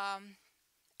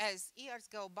as years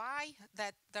go by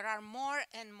that there are more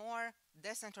and more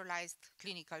decentralized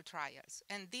clinical trials,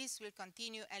 and this will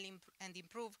continue and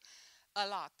improve a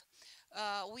lot.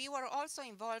 We were also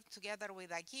involved together with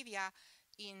Activize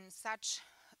in such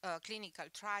a clinical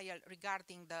trial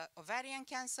regarding the ovarian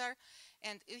cancer,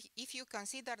 and if you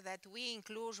consider that we in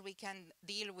Cluj, we can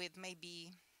deal with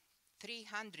maybe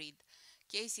 300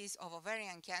 cases of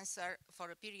ovarian cancer for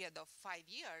a period of 5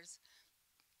 years,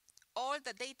 all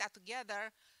the data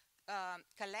together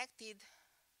collected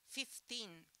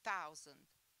 15,000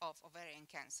 of ovarian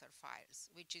cancer files,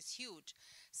 which is huge.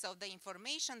 So the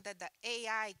information that the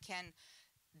AI can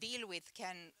deal with,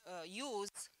 can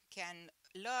use, can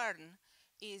learn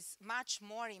is much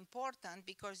more important,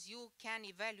 because you can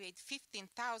evaluate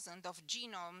 15,000 of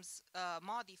genomes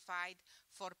modified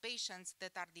for patients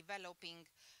that are developing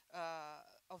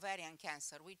ovarian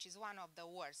cancer, which is one of the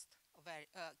worst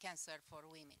cancer for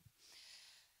women.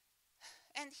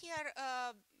 And here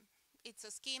it's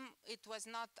a scheme. It was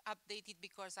not updated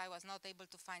because I was not able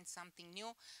to find something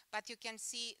new, but you can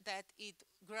see that it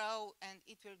grow, and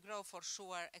it will grow for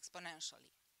sure exponentially.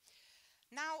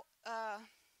 Now,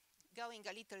 going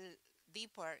a little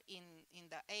deeper in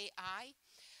the AI,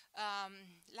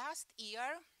 last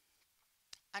year,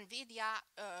 NVIDIA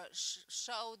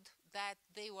showed that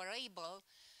they were able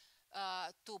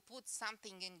to put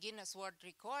something in Guinness World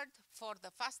Record for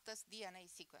the fastest DNA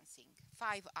sequencing,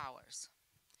 5 hours.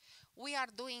 We are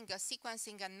doing a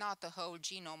sequencing and not a whole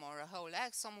genome or a whole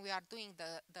exome. We are doing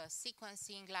the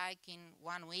sequencing like in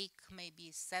 1 week,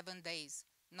 maybe 7 days,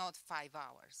 not 5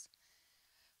 hours.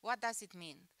 What does it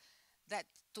mean? That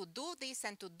to do this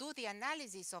and to do the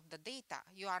analysis of the data,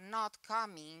 you are not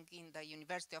coming in the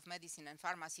University of Medicine and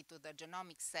Pharmacy to the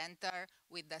Genomics Center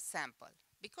with the sample,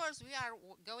 because we are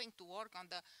going to work on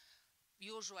the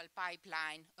usual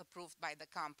pipeline approved by the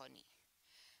company.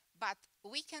 But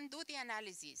we can do the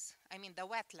analysis, I mean the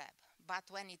wet lab, but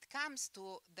when it comes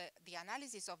to the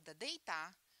analysis of the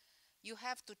data, you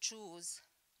have to choose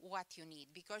what you need,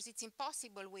 because it's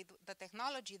impossible with the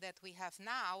technology that we have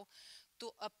now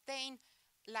to obtain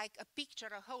like a picture,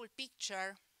 a whole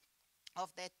picture of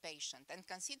that patient. And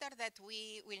consider that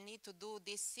we will need to do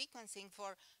this sequencing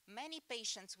for many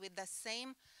patients with the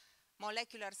same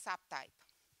molecular subtype,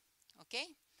 okay?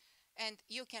 And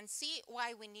you can see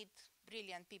why we need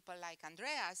brilliant people like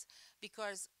Andreas,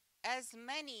 because as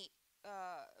many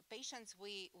patients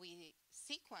we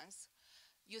sequence,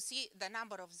 you see the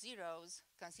number of zeros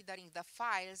considering the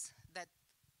files that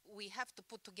we have to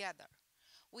put together.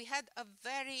 We had a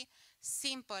very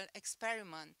simple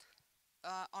experiment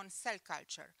on cell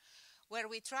culture, where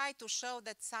we tried to show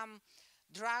that some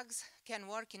drugs can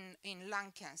work in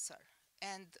lung cancer.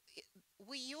 And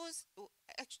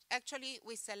actually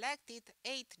we selected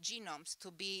 8 genomes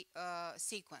to be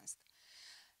sequenced.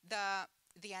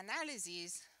 The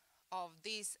analysis of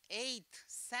these 8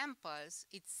 samples,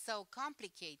 it's so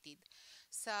complicated.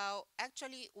 So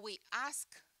actually we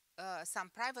asked some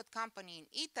private company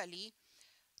in Italy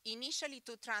initially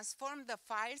to transform the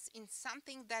files in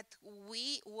something that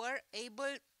we were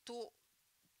able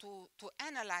to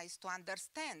analyze, to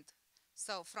understand.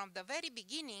 So from the very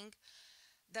beginning,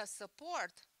 the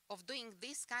support of doing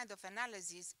this kind of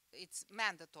analysis, it's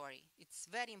mandatory. It's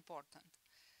very important.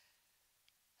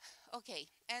 Okay,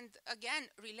 and again,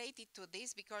 related to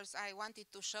this, because I wanted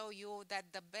to show you that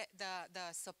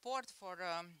the support for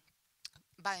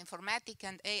bioinformatics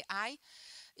and AI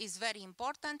is very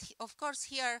important. Of course,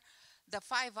 here, the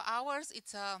 5 hours,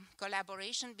 it's a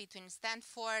collaboration between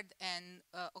Stanford and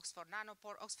Oxford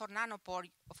Nanopore. Oxford Nanopore,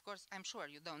 of course, I'm sure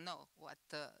you don't know what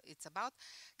it's about.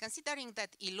 Considering that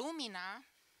Illumina,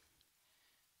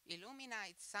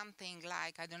 it's something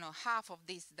like, I don't know, half of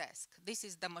this desk. This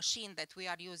is the machine that we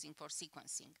are using for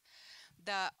sequencing.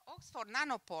 The Oxford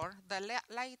Nanopore, the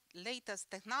latest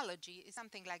technology is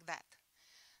something like that.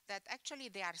 That actually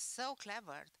they are so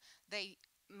clever, they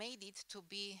made it to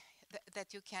be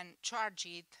that you can charge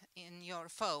it in your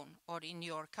phone or in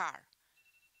your car.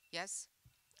 Yes?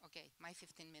 Okay, my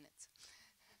 15 minutes.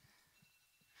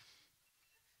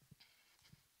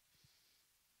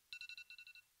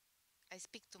 I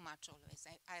speak too much always,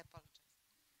 I apologize.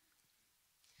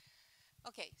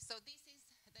 Okay, so this is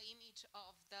the image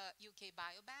of the UK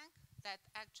Biobank that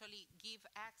actually give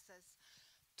access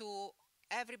to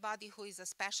everybody who is a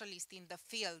specialist in the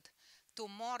field to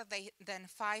more than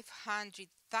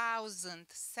 500,000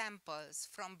 samples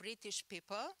from British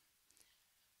people,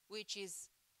 which is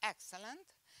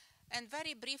excellent. And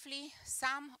very briefly,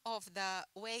 some of the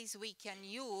ways we can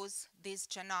use this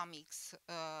genomics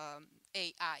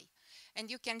AI. And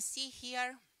you can see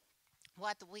here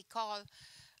what we call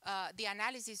the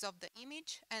analysis of the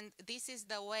image, and this is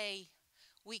the way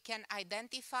we can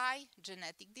identify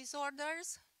genetic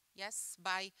disorders, yes,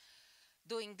 by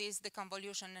doing this, the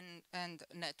convolution and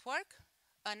network.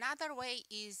 Another way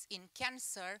is in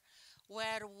cancer,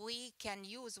 where we can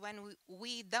use when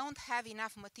we don't have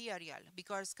enough material,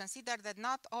 because consider that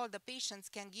not all the patients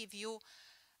can give you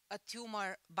a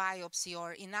tumor biopsy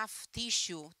or enough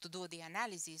tissue to do the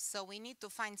analysis. So we need to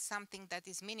find something that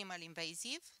is minimally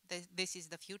invasive. This is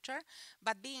the future,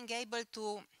 but being able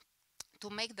to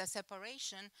make the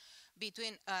separation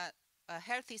between a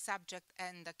healthy subject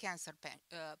and a cancer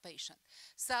patient.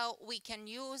 So we can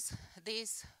use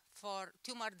this for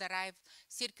tumor-derived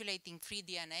circulating free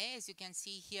DNA, as you can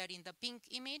see here in the pink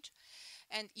image.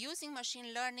 And using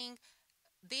machine learning,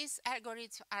 these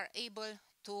algorithms are able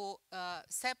to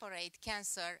separate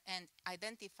cancer and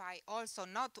identify also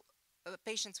not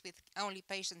only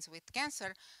patients with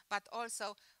cancer, but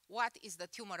also what is the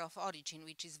tumor of origin,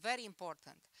 which is very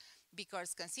important.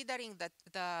 Because considering that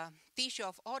the tissue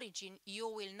of origin, you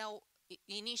will know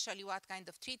initially what kind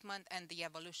of treatment and the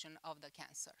evolution of the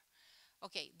cancer.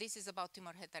 Okay, this is about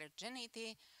tumor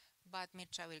heterogeneity, but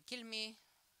Mircea will kill me.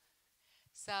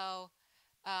 So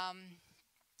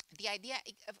the idea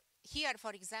here,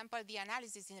 for example, the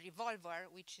analysis in Revolver,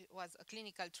 which was a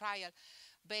clinical trial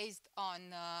based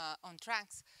on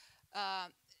tracks,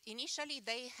 initially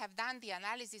they have done the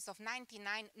analysis of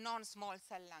 99 non-small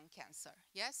cell lung cancer,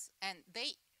 yes? And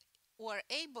they were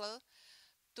able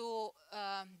to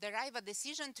derive a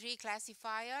decision tree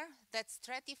classifier that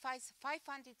stratifies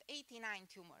 589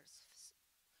 tumors.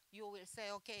 You will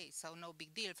say, okay, so no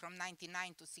big deal, from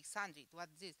 99 to 600,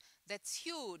 what's this? That's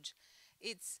huge.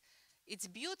 It's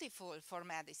beautiful for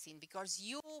medicine, because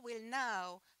you will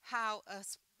know how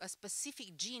a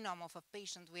specific genome of a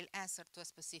patient will answer to a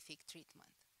specific treatment.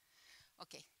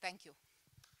 Okay, thank you.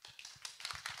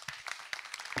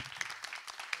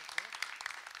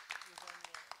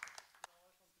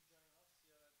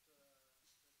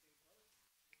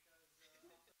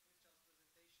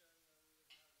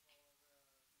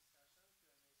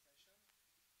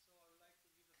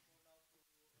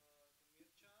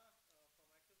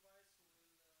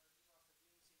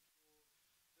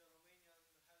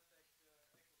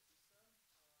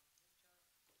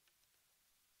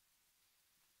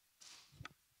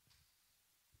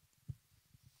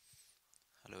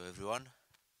 Hello everyone.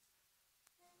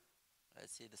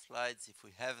 Let's see the slides if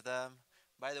we have them.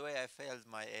 By the way, I failed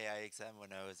my AI exam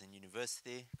when I was in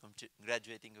university,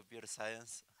 graduating computer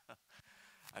science.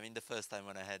 I mean, the first time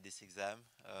when I had this exam.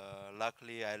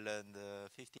 Luckily, I learned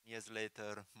 15 years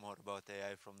later more about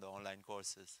AI from the online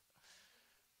courses.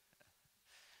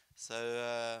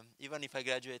 So even if I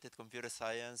graduated computer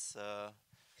science,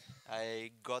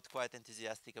 I got quite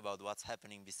enthusiastic about what's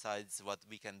happening besides what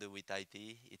we can do with IT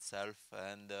itself,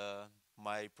 and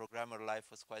my programmer life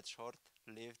was quite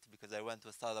short-lived because I went to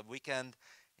a startup weekend,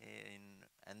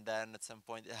 and then at some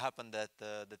point it happened that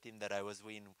the team that I was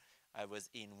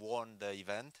in won the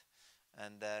event,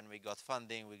 and then we got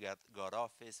funding, we got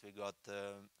office, we got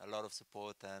a lot of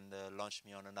support, and launched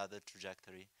me on another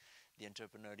trajectory, the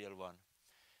entrepreneurial one.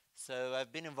 So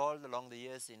I've been involved along the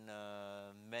years in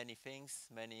many things,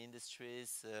 many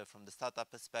industries, from the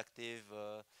startup perspective,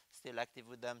 still active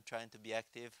with them, trying to be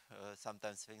active.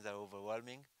 Sometimes things are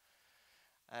overwhelming.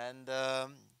 And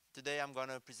today I'm going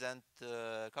to present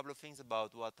a couple of things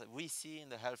about what we see in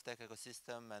the health tech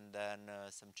ecosystem, and then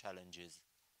some challenges.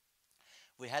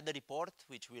 We had a report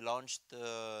which we launched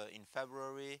in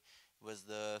February. It was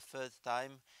the third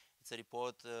time. It's a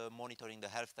report monitoring the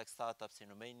health tech startups in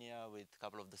Romania with a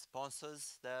couple of the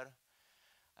sponsors there.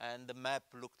 And the map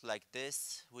looked like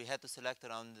this. We had to select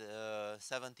around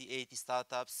 70, 80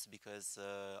 startups because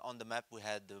on the map we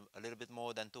had a little bit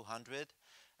more than 200.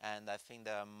 And I think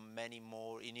there are many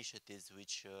more initiatives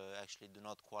which actually do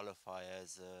not qualify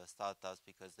as startups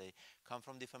because they come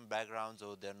from different backgrounds,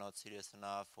 or they're not serious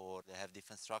enough, or they have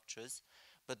different structures.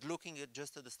 But looking at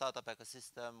just at the startup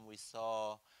ecosystem, we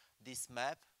saw this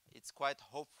map. It's quite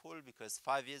hopeful because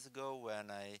 5 years ago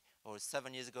or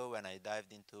 7 years ago when I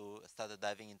started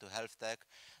diving into health tech,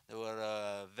 there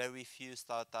were very few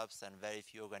startups and very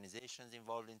few organizations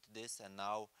involved into this, and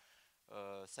now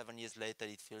 7 years later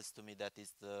it feels to me that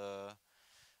it's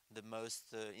the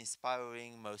most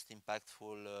inspiring, most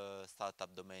impactful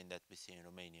startup domain that we see in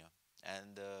Romania.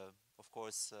 And of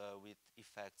course, with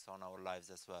effects on our lives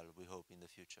as well, we hope in the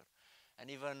future. And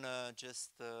even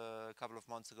just a couple of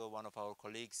months ago, one of our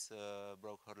colleagues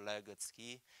broke her leg at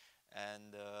ski,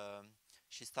 and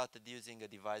she started using a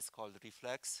device called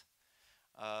Reflex,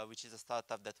 which is a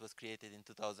startup that was created in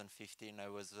 2015. I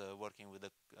was working with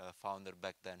a founder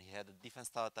back then. He had a different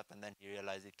startup, and then he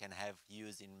realized it can have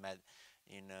use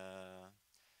in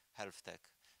health tech.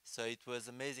 So it was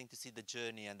amazing to see the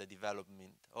journey and the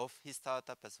development of his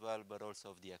startup as well, but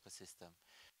also of the ecosystem.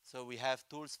 So we have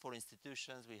tools for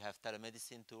institutions, we have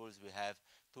telemedicine tools, we have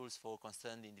tools for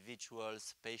concerned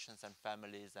individuals, patients and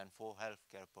families, and for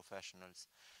healthcare professionals.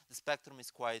 The spectrum is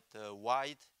quite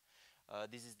wide.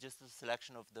 This is just a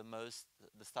selection of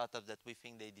the startups that we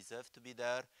think they deserve to be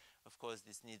there. Of course,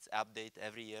 this needs update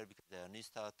every year because there are new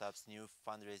startups, new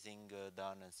fundraising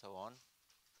done, and so on.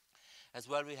 As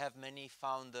well, we have many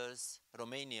founders,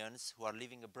 Romanians, who are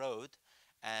living abroad,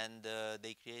 and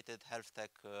they created health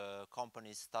tech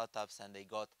companies, startups, and they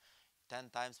got 10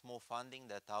 times more funding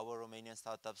that our Romanian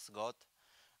startups got,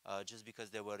 just because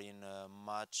they were in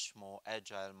much more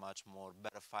agile, much more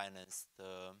better financed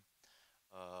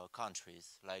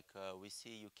countries. Like we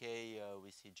see UK,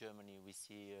 we see Germany, we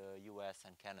see US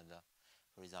and Canada,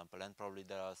 for example, and probably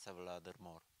there are several other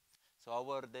more. So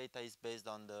our data is based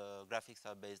on the graphics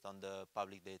are based on the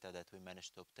public data that we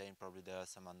managed to obtain. Probably there are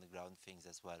some underground things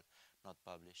as well, not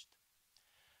published.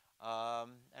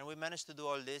 And we managed to do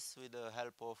all this with the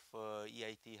help of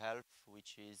EIT Health,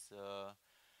 which is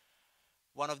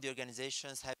one of the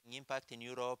organizations having impact in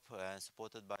Europe and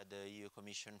supported by the EU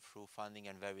Commission through funding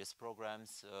and various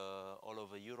programs all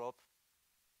over Europe.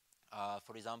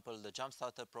 For example, the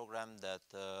Jumpstarter program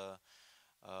that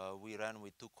we ran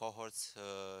with 2 cohorts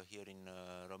here in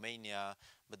Romania,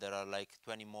 but there are like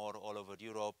 20 more all over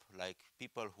Europe, like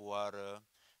people who are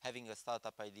having a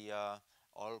startup idea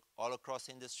all across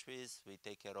industries. We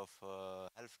take care of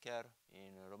healthcare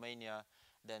in Romania.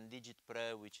 Then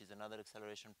DigitPre, which is another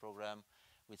acceleration program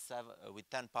with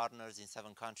 10 partners in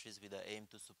 7 countries with the aim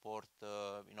to support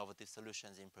innovative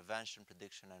solutions in prevention,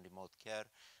 prediction, and remote care.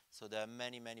 So there are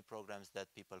many, many programs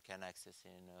that people can access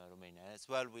in Romania. As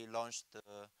well, we launched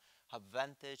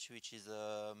HubVantage, which is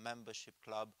a membership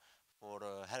club for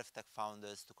health tech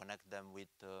founders to connect them with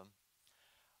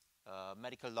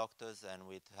medical doctors and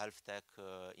with health tech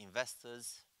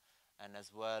investors, and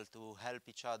as well to help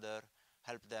each other,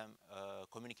 help them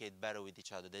communicate better with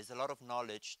each other. There's a lot of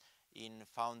knowledge in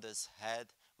founders' head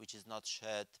which is not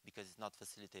shared because it's not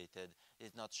facilitated.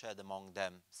 It's not shared among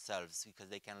themselves because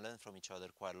they can learn from each other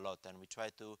quite a lot. And we try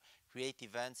to create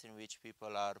events in which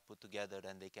people are put together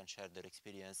and they can share their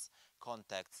experience,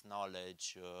 contacts,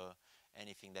 knowledge,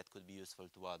 anything that could be useful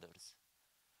to others.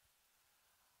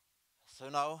 So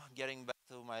now, getting back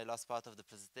to my last part of the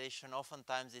presentation,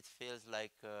 oftentimes it feels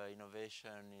like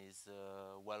innovation is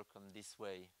welcomed this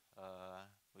way,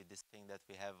 with this thing that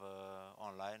we have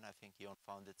online. I think Ioana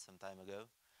found it some time ago.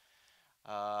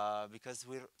 Because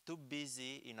we're too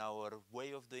busy in our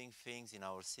way of doing things, in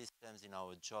our systems, in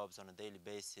our jobs on a daily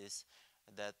basis,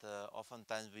 that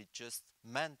oftentimes we just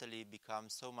mentally become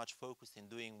so much focused in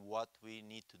doing what we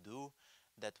need to do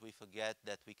that we forget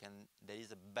that there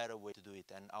is a better way to do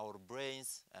it. And our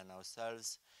brains and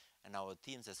ourselves and our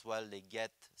teams as well, they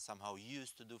get somehow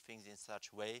used to do things in such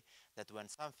a way that when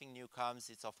something new comes,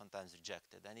 it's oftentimes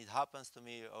rejected. And it happens to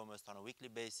me almost on a weekly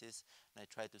basis, and I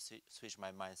try to switch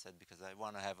my mindset because I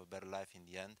want to have a better life in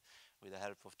the end with the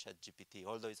help of ChatGPT,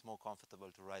 although it's more comfortable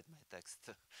to write my text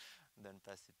than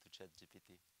pass it to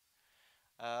ChatGPT.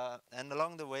 And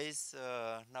along the ways,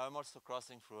 now I'm also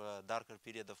crossing through a darker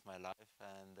period of my life,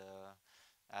 and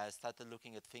I started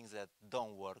looking at things that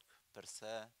don't work per se,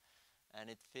 and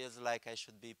it feels like I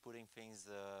should be putting things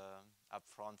up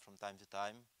front from time to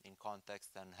time in context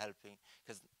and helping,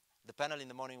 because the panel in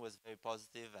the morning was very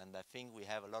positive, and I think we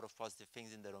have a lot of positive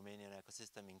things in the Romanian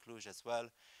ecosystem in Cluj as well.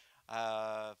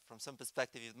 From some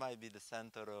perspective, it might be the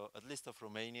center, at least of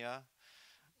Romania.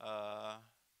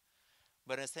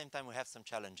 But at the same time, we have some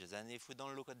challenges. And if we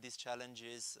don't look at these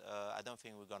challenges, I don't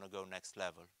think we're going to go next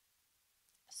level.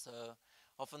 So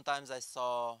oftentimes I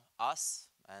saw us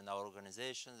and our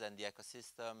organizations and the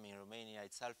ecosystem in Romania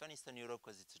itself and Eastern Europe,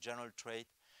 because it's a general trait,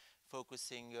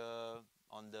 focusing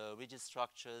on the rigid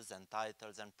structures and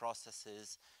titles and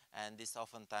processes. And this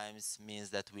oftentimes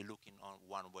means that we look in on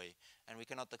one way. And we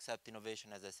cannot accept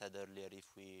innovation, as I said earlier, if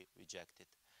we reject it.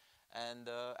 And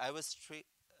I was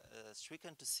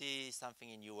stricken to see something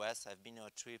in US. I've been on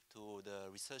a trip to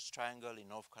the Research Triangle in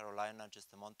North Carolina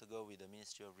just a month ago with the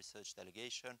Ministry of Research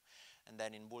delegation, and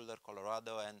then in Boulder,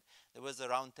 Colorado, and there was a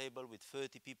round table with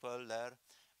 30 people there,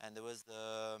 and there was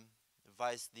the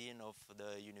vice dean of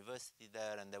the university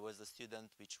there, and there was a student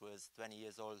which was 20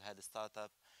 years old, had a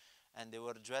startup, and they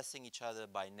were addressing each other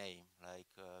by name, like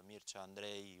Mircea,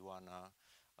 Andrei, Ioana,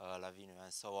 Laviniu,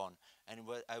 and so on. And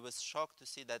I was shocked to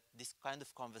see that this kind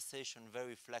of conversation,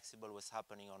 very flexible, was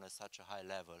happening on such a high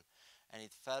level. And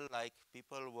it felt like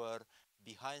people were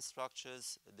behind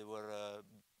structures, they were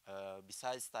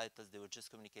besides titles, they were just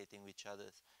communicating with each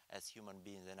other as human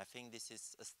beings. And I think this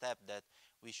is a step that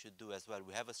we should do as well.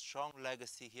 We have a strong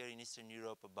legacy here in Eastern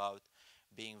Europe about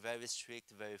being very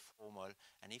strict, very formal.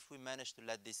 And if we manage to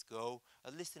let this go,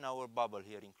 at least in our bubble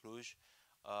here in Cluj,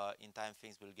 in time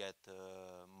things will get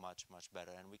much, much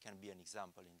better, and we can be an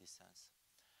example in this sense.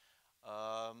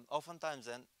 Oftentimes,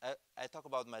 and I talk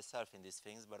about myself in these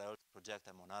things, but I also project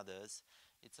them on others.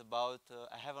 It's about,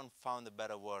 I haven't found a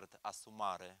better word,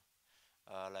 assumare,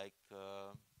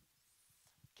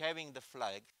 carrying the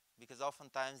flag, because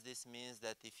oftentimes this means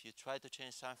that if you try to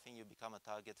change something, you become a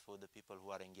target for the people who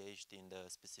are engaged in the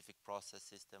specific process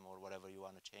system or whatever you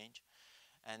want to change.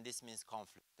 And this means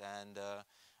conflict. And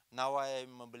now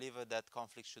I'm a believer that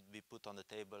conflict should be put on the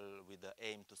table with the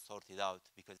aim to sort it out,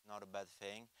 because it's not a bad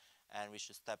thing, and we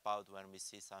should step out when we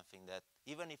see something that,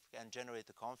 even if it can generate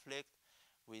a conflict,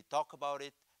 we talk about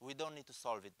it, we don't need to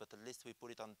solve it, but at least we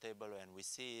put it on the table and we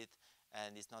see it,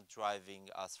 and it's not driving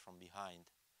us from behind.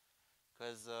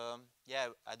 Because, yeah,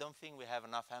 I don't think we have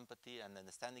enough empathy and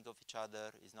understanding of each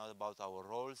other. It's not about our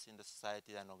roles in the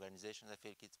society and organizations. I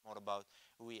think it's more about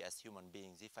we as human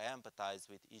beings. If I empathize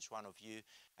with each one of you,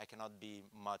 I cannot be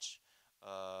much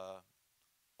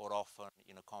or often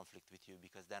in a conflict with you,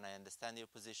 because then I understand your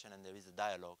position and there is a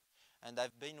dialogue. And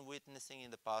I've been witnessing in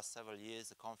the past several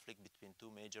years a conflict between two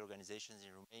major organizations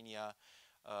in Romania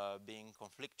being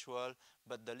conflictual,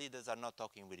 but the leaders are not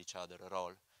talking with each other at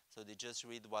all. So they just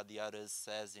read what the others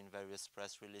says in various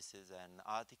press releases and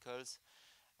articles,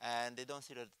 and they don't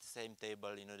sit at the same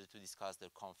table in order to discuss their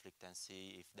conflict and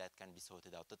see if that can be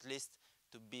sorted out, at least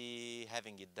to be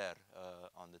having it there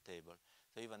on the table.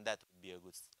 So even that would be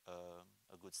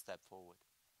a good step forward.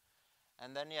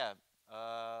 And then, yeah,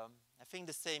 I think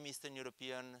the same Eastern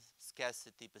European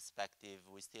scarcity perspective,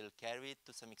 we still carry it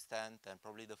to some extent, and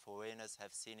probably the foreigners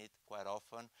have seen it quite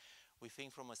often. We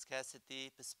think from a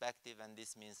scarcity perspective, and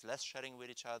this means less sharing with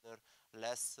each other,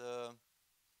 less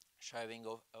sharing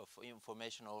of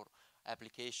information or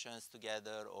applications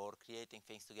together or creating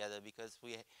things together, because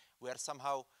we are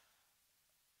somehow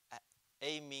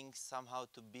aiming somehow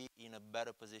to be in a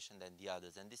better position than the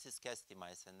others. And this is scarcity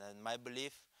mindset. And my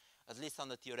belief, at least on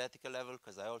the theoretical level,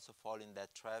 because I also fall in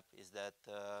that trap, is that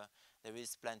there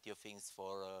is plenty of things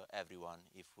for everyone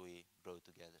if we grow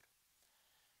together.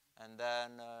 And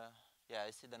then, yeah,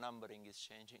 I see the numbering is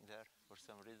changing there for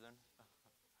some reason.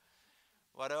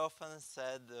 What I often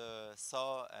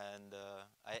saw, and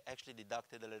I actually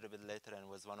deducted a little bit later, and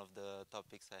was one of the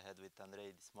topics I had with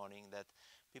Andrei this morning, that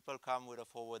people come with a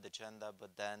forward agenda,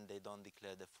 but then they don't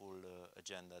declare the full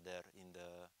agenda there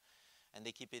and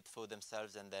they keep it for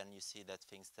themselves, and then you see that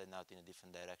things turn out in a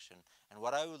different direction. And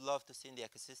what I would love to see in the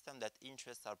ecosystem, that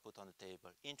interests are put on the table.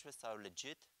 Interests are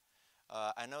legit.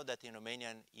 I know that in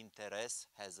Romanian, interes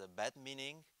has a bad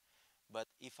meaning, but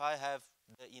if I have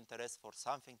the interest for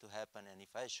something to happen, and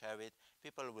if I share it,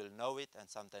 people will know it, and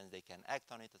sometimes they can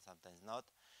act on it, and sometimes not.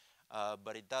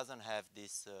 But it doesn't have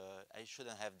this, I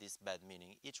shouldn't have this bad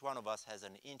meaning. Each one of us has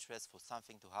an interest for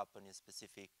something to happen in a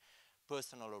specific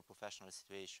personal or professional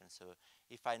situation. So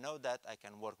if I know that, I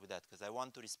can work with that, because I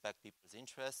want to respect people's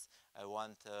interests. I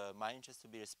want my interests to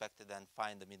be respected and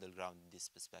find the middle ground in this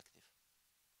perspective.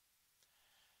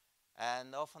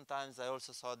 And oftentimes I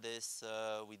also saw this,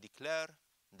 we declare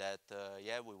that,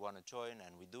 yeah, we want to join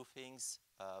and we do things,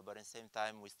 but at the same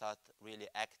time we start really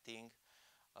acting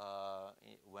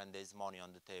when there's money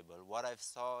on the table. What I've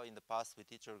saw in the past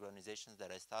with each organizations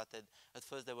that I started, at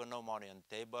first there were no money on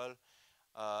the table,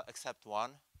 except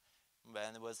one,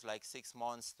 and it was like 6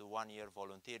 months to 1 year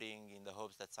volunteering in the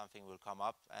hopes that something will come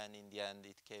up, and in the end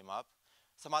it came up.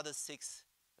 Some other 6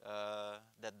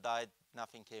 that died,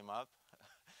 nothing came up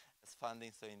as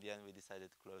funding, so in the end we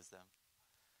decided to close them.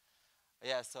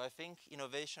 Yeah, so I think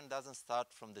innovation doesn't start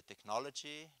from the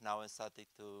technology. Now I'm starting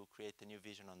to create a new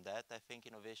vision on that. I think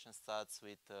innovation starts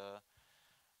with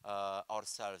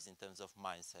ourselves in terms of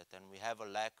mindset, and we have a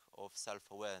lack of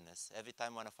self-awareness. Every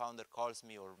time when a founder calls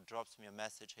me or drops me a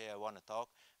message, hey, I want to talk,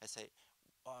 I say,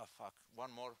 oh fuck,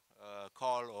 one more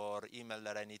call or email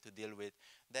that I need to deal with.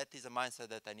 That is a mindset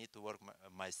that I need to work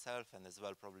myself, and as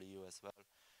well probably you as well,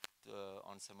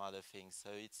 on some other things. So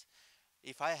it's,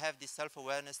 if I have this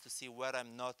self-awareness to see where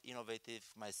I'm not innovative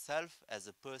myself as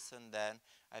a person, then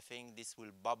I think this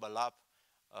will bubble up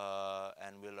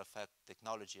and will affect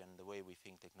technology and the way we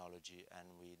think technology and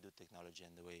we do technology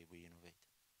and the way we innovate.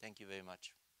 Thank you very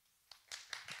much.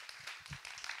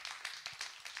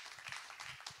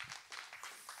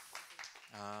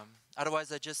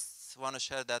 Otherwise, I just want to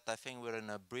share that I think we're in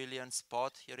a brilliant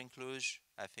spot here in Cluj.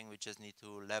 I think we just need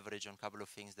to leverage on a couple of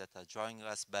things that are drawing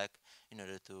us back in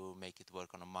order to make it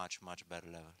work on a much, much better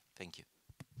level. Thank you.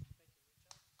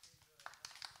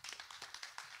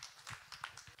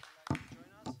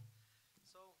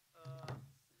 So,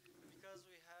 because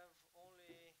we have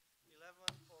only 11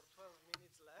 or 12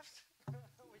 minutes left,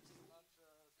 which is not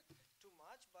too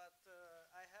much, but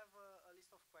I have a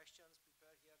list of questions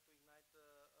prepared here to ignite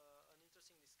an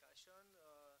interesting discussion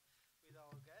with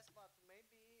our guests, but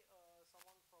maybe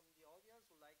someone from the audience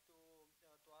would like to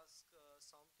ask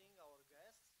something our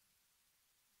guests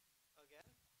again.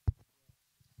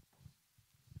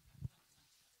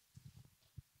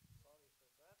 Sorry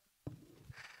for that.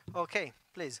 Okay,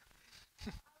 please.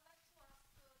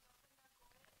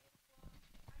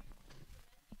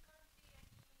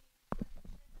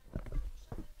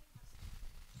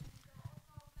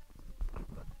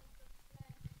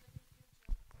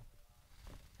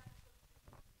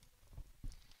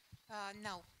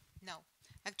 No, no.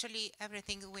 Actually,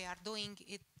 everything we are doing,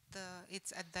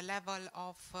 it's at the level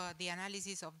of the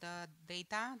analysis of the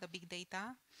data, the big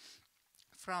data,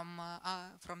 from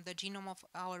the genome of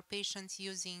our patients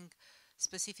using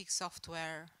specific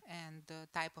software and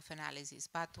type of analysis.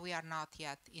 But we are not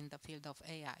yet in the field of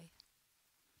AI.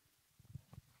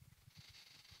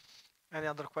 Any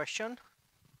other question?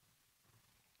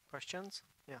 Questions?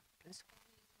 Yeah, please.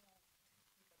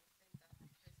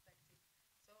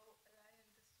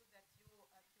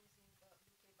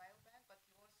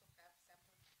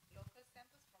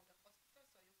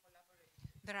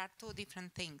 There are two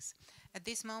different things. At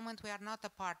this moment, we are not a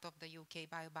part of the UK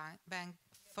Biobank.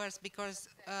 First, because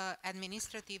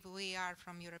administrative, we are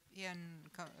from European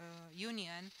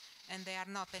Union, and they are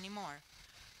not anymore.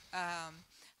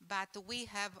 But we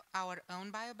have our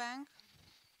own biobank.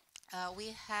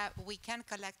 We can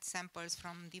collect samples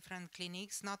from different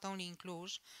clinics, not only in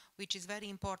Cluj, which is very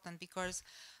important because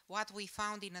what we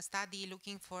found in a study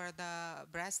looking for the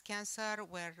breast cancer,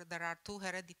 where there are two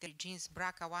hereditary genes,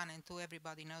 BRCA1 and 2,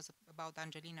 everybody knows about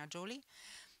Angelina Jolie,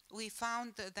 we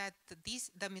found that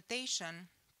the mutation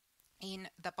in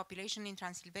the population in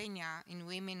Transylvania in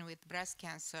women with breast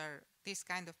cancer, this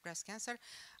kind of breast cancer,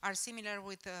 are similar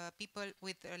with people,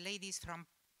 with ladies from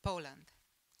Poland.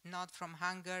 Not from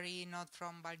Hungary, not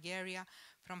from Bulgaria,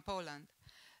 from Poland.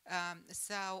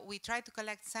 So we try to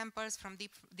collect samples from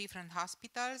different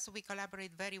hospitals. We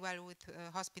collaborate very well with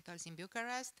hospitals in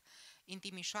Bucharest, in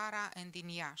Timișoara, and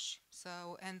in Iași.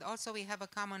 So, and also we have a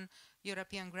common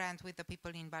European grant with the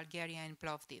people in Bulgaria and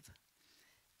Plovdiv.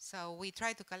 So we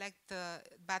try to collect,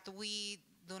 but we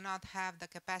do not have the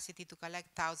capacity to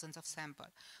collect thousands of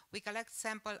samples. We collect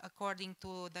samples according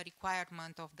to the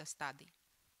requirement of the study.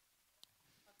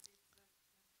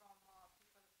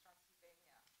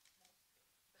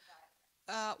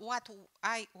 What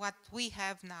we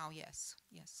have now, yes.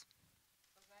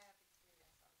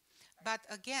 But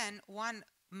again, one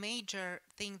major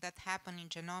thing that happened in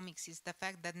genomics is the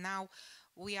fact that now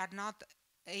we are not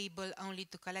able only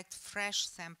to collect fresh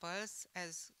samples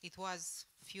as it was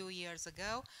a few years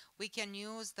ago. We can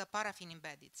use the paraffin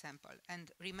embedded sample.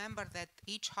 And remember that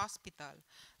each hospital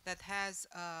that has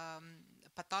a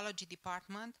pathology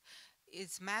department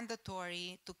is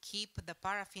mandatory to keep the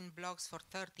paraffin blocks for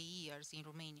 30 years in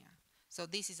Romania. So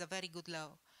this is a very good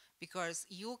law because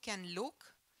you can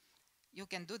look, you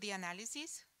can do the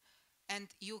analysis, and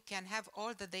you can have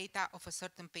all the data of a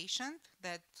certain patient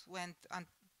that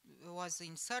was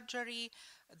in surgery,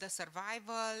 the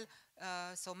survival,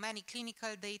 so many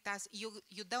clinical data.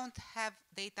 You don't have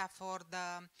data for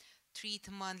the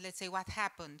treatment, let's say what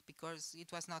happened, because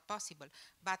it was not possible.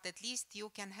 But at least you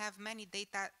can have many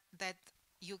data that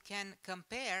you can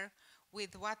compare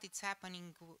with what is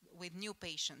happening with new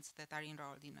patients that are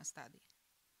enrolled in a study.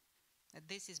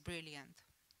 This is brilliant.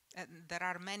 There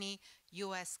are many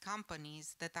US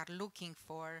companies that are looking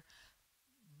for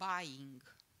buying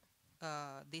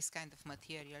this kind of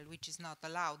material, which is not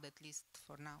allowed, at least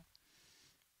for now.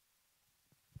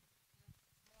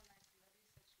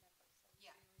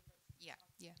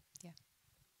 Yeah.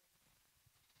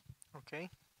 Okay. I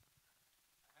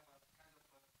have a kind of a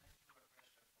question for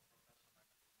Professor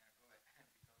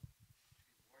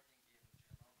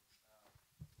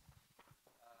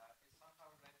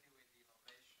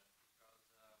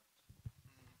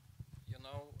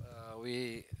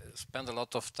we spend a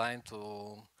lot of time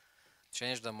to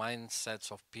change the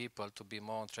mindsets of people to be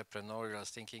more entrepreneurial,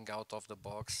 thinking out of the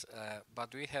box.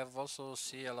 But we have also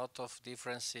see a lot of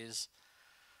differences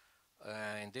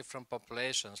in different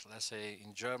populations, let's say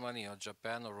in Germany or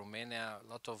Japan or Romania, a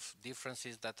lot of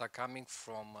differences that are coming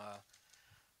from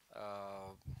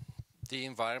the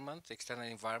environment, external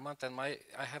environment. And I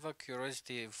have a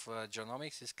curiosity if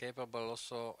genomics is capable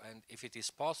also, and if it is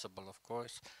possible, of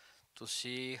course, to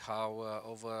see how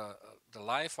over the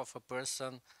life of a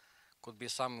person could be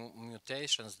some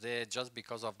mutations there just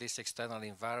because of this external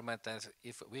environment, and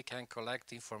if we can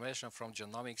collect information from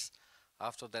genomics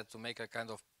after that to make a kind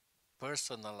of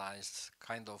personalized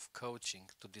kind of coaching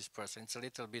to this person. It's a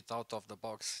little bit out of the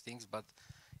box things, but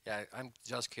yeah, I'm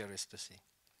just curious to see.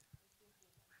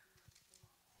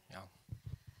 Yeah.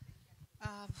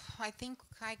 I think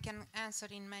I can answer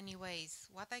in many ways.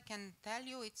 What I can tell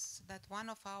you is that one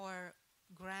of our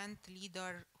grant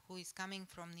leader who is coming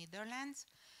from Netherlands,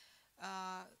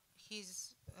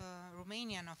 he's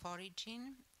Romanian of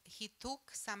origin. He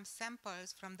took some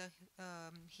samples from the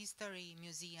History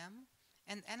Museum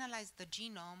and analyzed the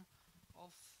genome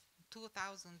of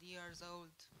 2,000 years old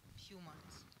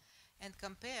humans and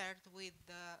compared with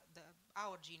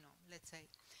our genome, let's say.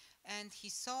 And he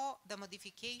saw the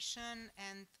modification,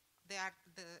 and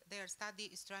their study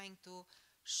is trying to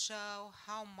show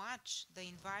how much the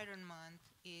environment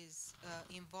is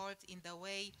involved in the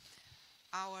way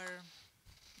our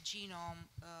genome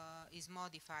is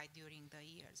modified during the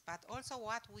years. But also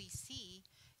what we see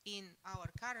in our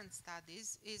current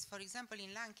studies is, for example,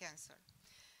 in lung cancer.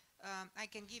 I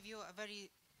can give you a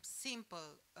very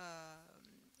simple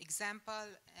example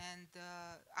and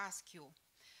ask you.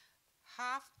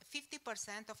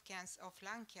 50% of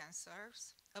lung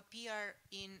cancers appear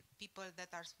in people that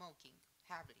are smoking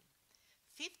heavily.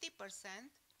 50%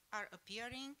 are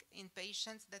appearing in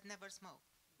patients that never smoke.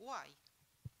 Why?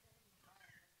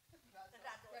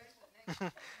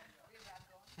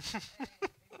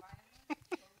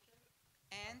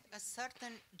 And a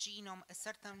certain genome, a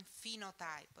certain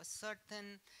phenotype, a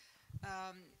certain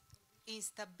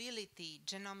instability,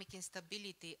 genomic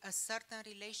instability, a certain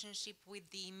relationship with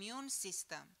the immune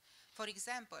system. For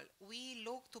example, we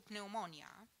look to pneumonia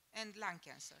and lung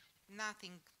cancer.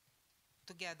 Nothing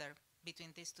together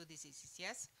between these two diseases,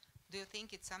 yes? Do you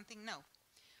think it's something? No.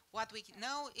 What we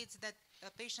know is that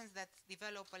patients that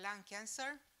develop a lung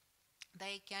cancer,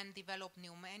 they can develop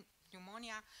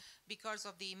pneumonia because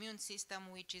of the immune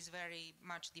system, which is very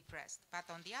much depressed. But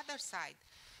on the other side,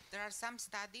 there are some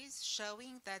studies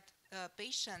showing that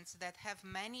patients that have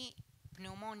many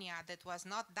pneumonia that was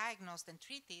not diagnosed and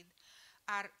treated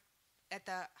are at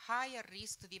a higher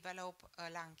risk to develop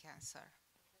lung cancer.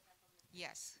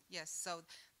 Yes, yes. So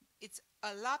it's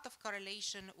a lot of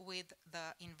correlation with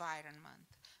the environment.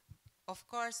 Of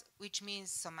course, which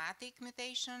means somatic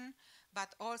mutation,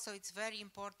 but also it's very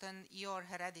important your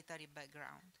hereditary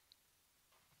background.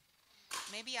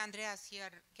 Maybe Andreas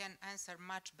here can answer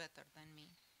much better than me.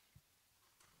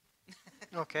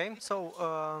 Okay,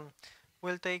 so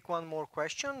we'll take one more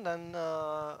question, then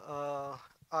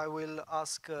I will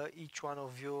ask each one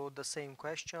of you the same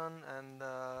question, and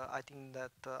I think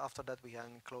that after that we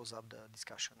can close up the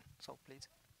discussion. So please.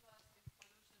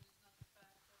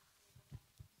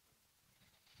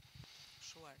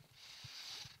 Sure.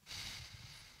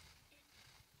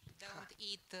 Don't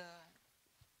eat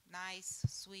nice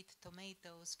sweet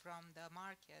tomatoes from the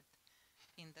market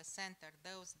in the center,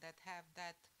 those that have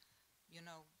that, you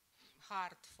know,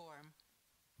 hard form.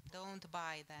 Don't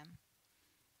buy them.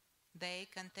 They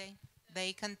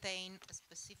contain a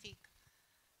specific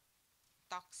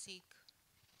toxic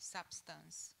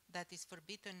substance that is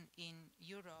forbidden in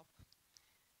Europe.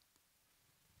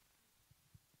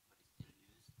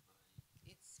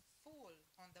 It's full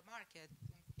on the market.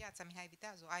 Piața Mihai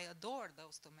Viteazu. I adore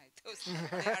those tomatoes.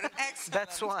 They are excellent.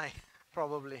 That's why,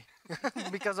 probably,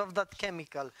 because of that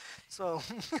chemical. So.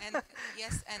 And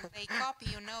yes, and they copy,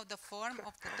 you know, the form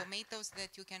of the tomatoes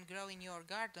that you can grow in your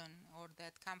garden or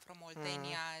that come from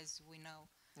Oltenia, as we know.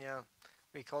 Yeah,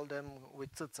 we call them with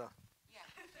țâță. Yeah,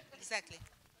 exactly.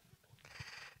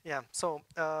 Yeah, so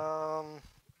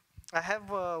I have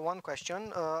one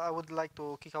question. I would like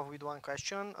to kick off with one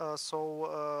question.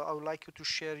 I would like you to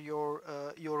share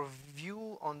your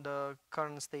view on the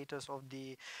current status of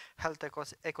the health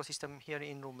ecosystem here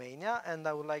in Romania. And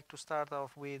I would like to start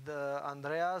off with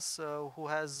Andreas, who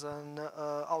has an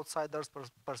outsider's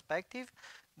perspective,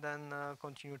 then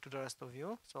continue to the rest of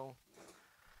you. So.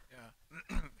 Yeah,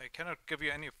 I cannot give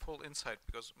you any full insight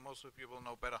because most of you will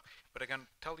know better, but I can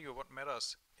tell you what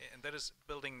matters, and that is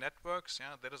building networks.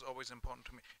 Yeah, that is always important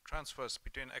to me. Transfers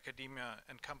between academia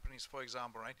and companies, for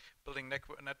example, right? Building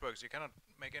networks. You cannot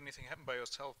make anything happen by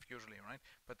yourself usually, right?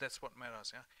 But that's what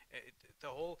matters. Yeah, the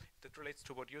whole, that relates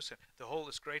to what you said. The whole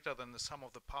is greater than the sum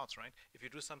of the parts, right? If you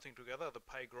do something together, the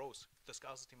pie grows. The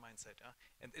scarcity mindset. Yeah,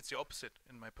 and it's the opposite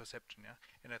in my perception. Yeah,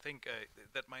 and I think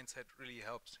that mindset really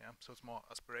helps. Yeah, so it's more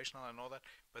aspirational. I know that,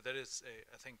 but that is,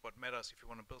 I think, what matters if you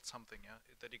want to build something. Yeah,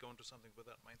 that you go into something with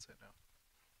that mindset. Yeah.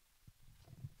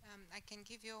 I can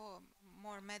give you a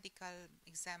more medical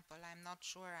example. I'm not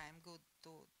sure I'm good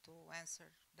to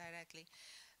answer directly.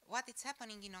 What is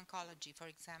happening in oncology, for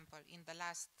example, in the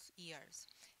last years?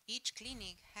 Each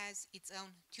clinic has its own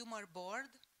tumor board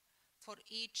for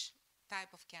each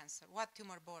type of cancer. What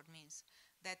tumor board means?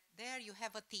 That there you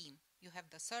have a team. You have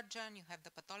the surgeon, you have the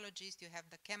pathologist, you have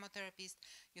the chemotherapist,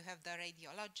 you have the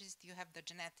radiologist, you have the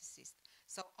geneticist.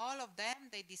 So all of them,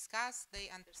 they discuss, they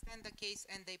understand the case,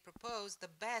 and they propose the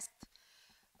best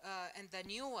and the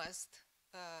newest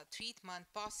treatment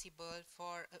possible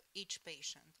for each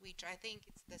patient, which I think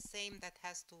it's the same that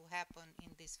has to happen in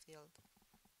this field.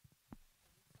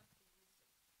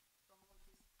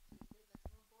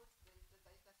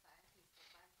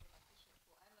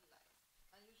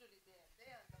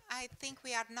 I think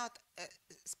we are not,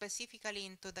 specifically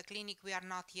into the clinic, we are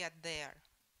not yet there.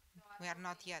 We are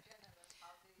not yet.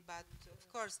 But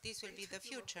of course, this will be the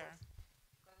future.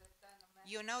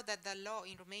 You know that the law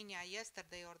in Romania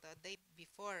yesterday or the day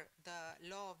before, the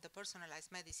law of the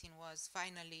personalized medicine was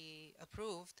finally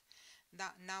approved.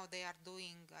 Now they are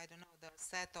doing, I don't know, the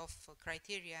set of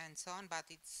criteria and so on, but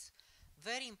it's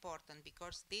very important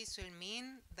because this will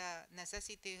mean the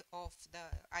necessity of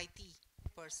the IT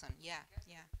person. Yeah,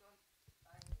 yeah.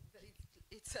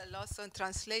 It's a loss on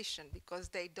translation because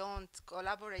they don't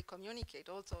collaborate, communicate.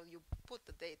 Also, you put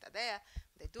the data there,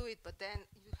 they do it, but then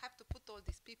you have to put all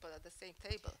these people at the same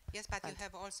table. Yes, but you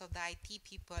have also the IT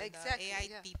people, exactly,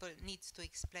 the AI people needs to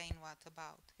explain what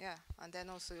about. Yeah, and then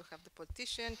also you have the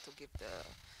politician to give the,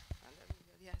 and then,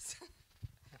 yes.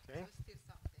 Okay. Still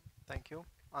something. Thank you.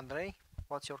 Andrei,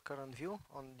 what's your current view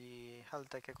on the health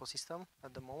tech ecosystem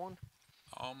at the moment?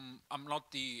 I'm not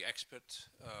the expert.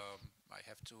 I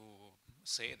have to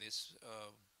say this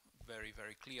very,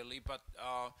 very clearly, but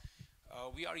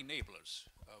we are enablers.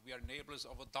 We are enablers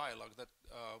of a dialogue that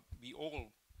we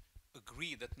all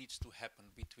agree that needs to happen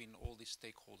between all these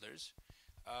stakeholders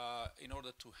in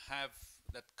order to have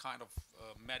that kind of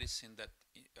medicine that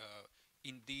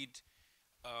indeed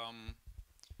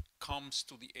comes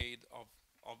to the aid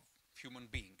of human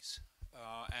beings.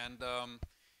 And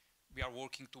we are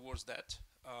working towards that.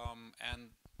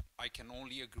 And I can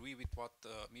only agree with what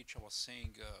Mircea was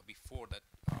saying before, that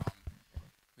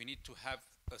we need to have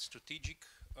a strategic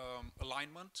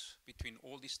alignment between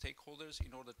all these stakeholders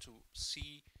in order to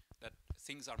see that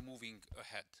things are moving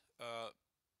ahead.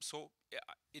 So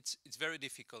it's very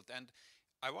difficult, and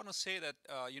I want to say that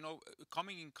you know,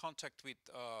 coming in contact with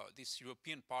these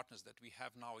European partners that we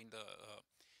have now in the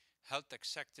health tech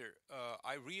sector,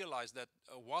 I realized that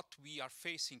what we are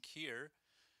facing here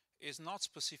is not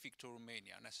specific to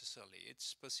Romania necessarily. It's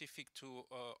specific to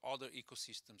other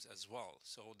ecosystems as well.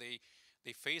 So they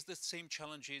face the same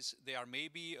challenges. They are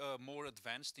maybe more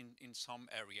advanced in some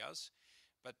areas,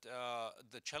 but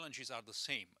the challenges are the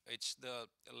same. It's the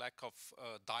lack of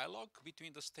dialogue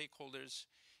between the stakeholders.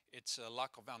 It's a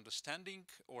lack of understanding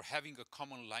or having a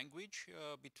common language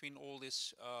between all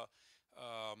these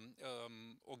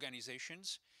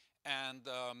organizations. And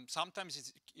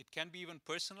sometimes it can be even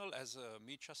personal, as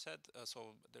Mircea said.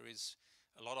 So there is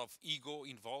a lot of ego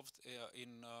involved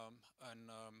in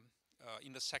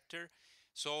the sector.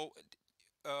 So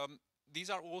these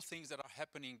are all things that are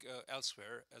happening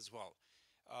elsewhere as well.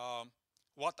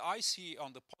 What I see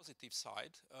on the positive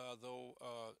side, though,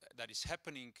 that is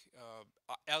happening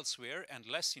elsewhere and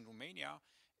less in Romania,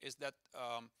 is that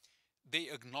they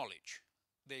acknowledge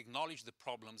the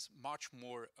problems much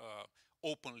more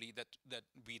openly that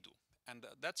we do, and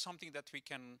that's something that we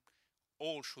can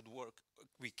all should work.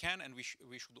 We can and we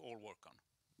should all work on.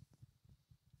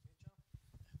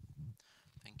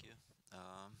 Thank you.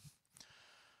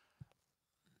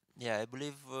 Yeah, I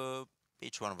believe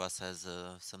each one of us has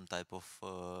some type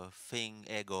of thing,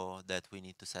 ego, that we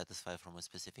need to satisfy from a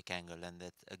specific angle, and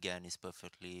that again is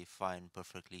perfectly fine,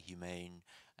 perfectly humane.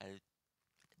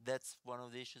 That's one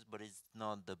of the issues, but it's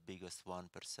not the biggest one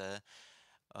per se.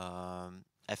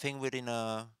 I think we're in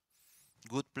a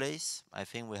good place. I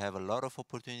think we have a lot of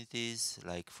opportunities,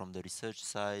 like from the research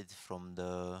side, from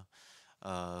the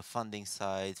funding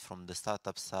side, from the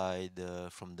startup side,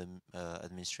 from the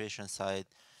administration side.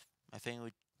 I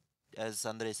think as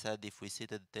Andrei said, if we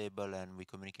sit at the table and we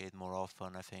communicate more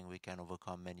often, I think we can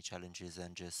overcome many challenges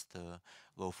and just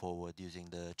go forward using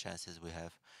the chances we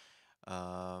have.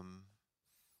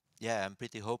 Yeah, I'm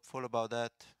pretty hopeful about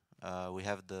that. We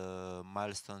have the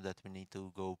milestone that we need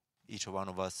to go, each one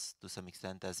of us to some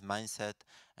extent, as mindset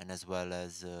and as well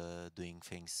as doing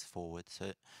things forward.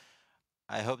 So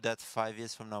I hope that 5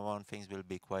 years from now on, things will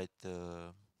be quite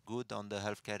good on the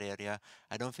healthcare area.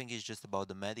 I don't think it's just about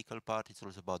the medical part, it's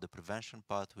also about the prevention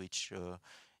part, which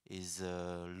is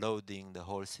loading the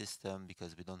whole system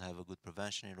because we don't have a good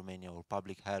prevention in Romania or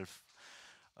public health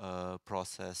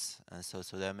process. And so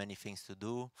there are many things to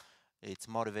do. It's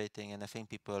motivating, and I think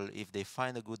people, if they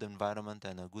find a good environment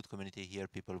and a good community here,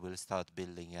 people will start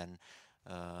building and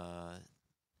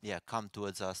yeah, come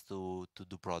towards us to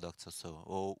do products or so.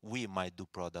 Or we might do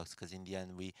products, because in the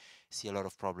end we see a lot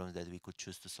of problems that we could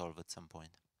choose to solve at some point.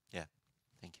 Yeah,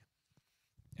 thank you.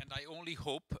 And I only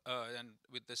hope, and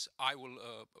with this I will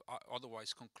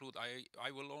otherwise conclude,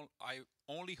 I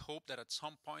only hope that at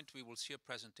some point we will see a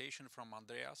presentation from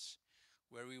Andreas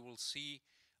where we will see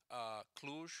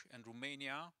Cluj and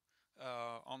Romania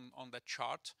on that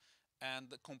chart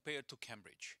and compared to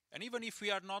Cambridge. And even if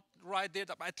we are not right there,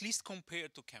 at least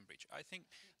compared to Cambridge. I think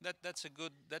that's a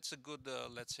good let's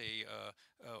say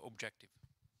objective.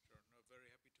 Sure, no, very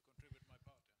happy to contribute my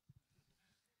part.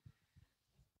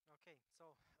 Okay, so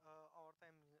our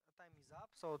time is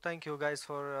up. So thank you guys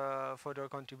for your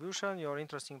contribution, your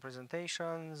interesting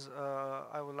presentations.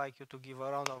 I would like you to give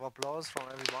a round of applause from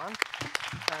everyone.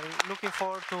 And looking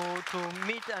forward to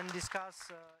meet and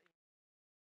discuss.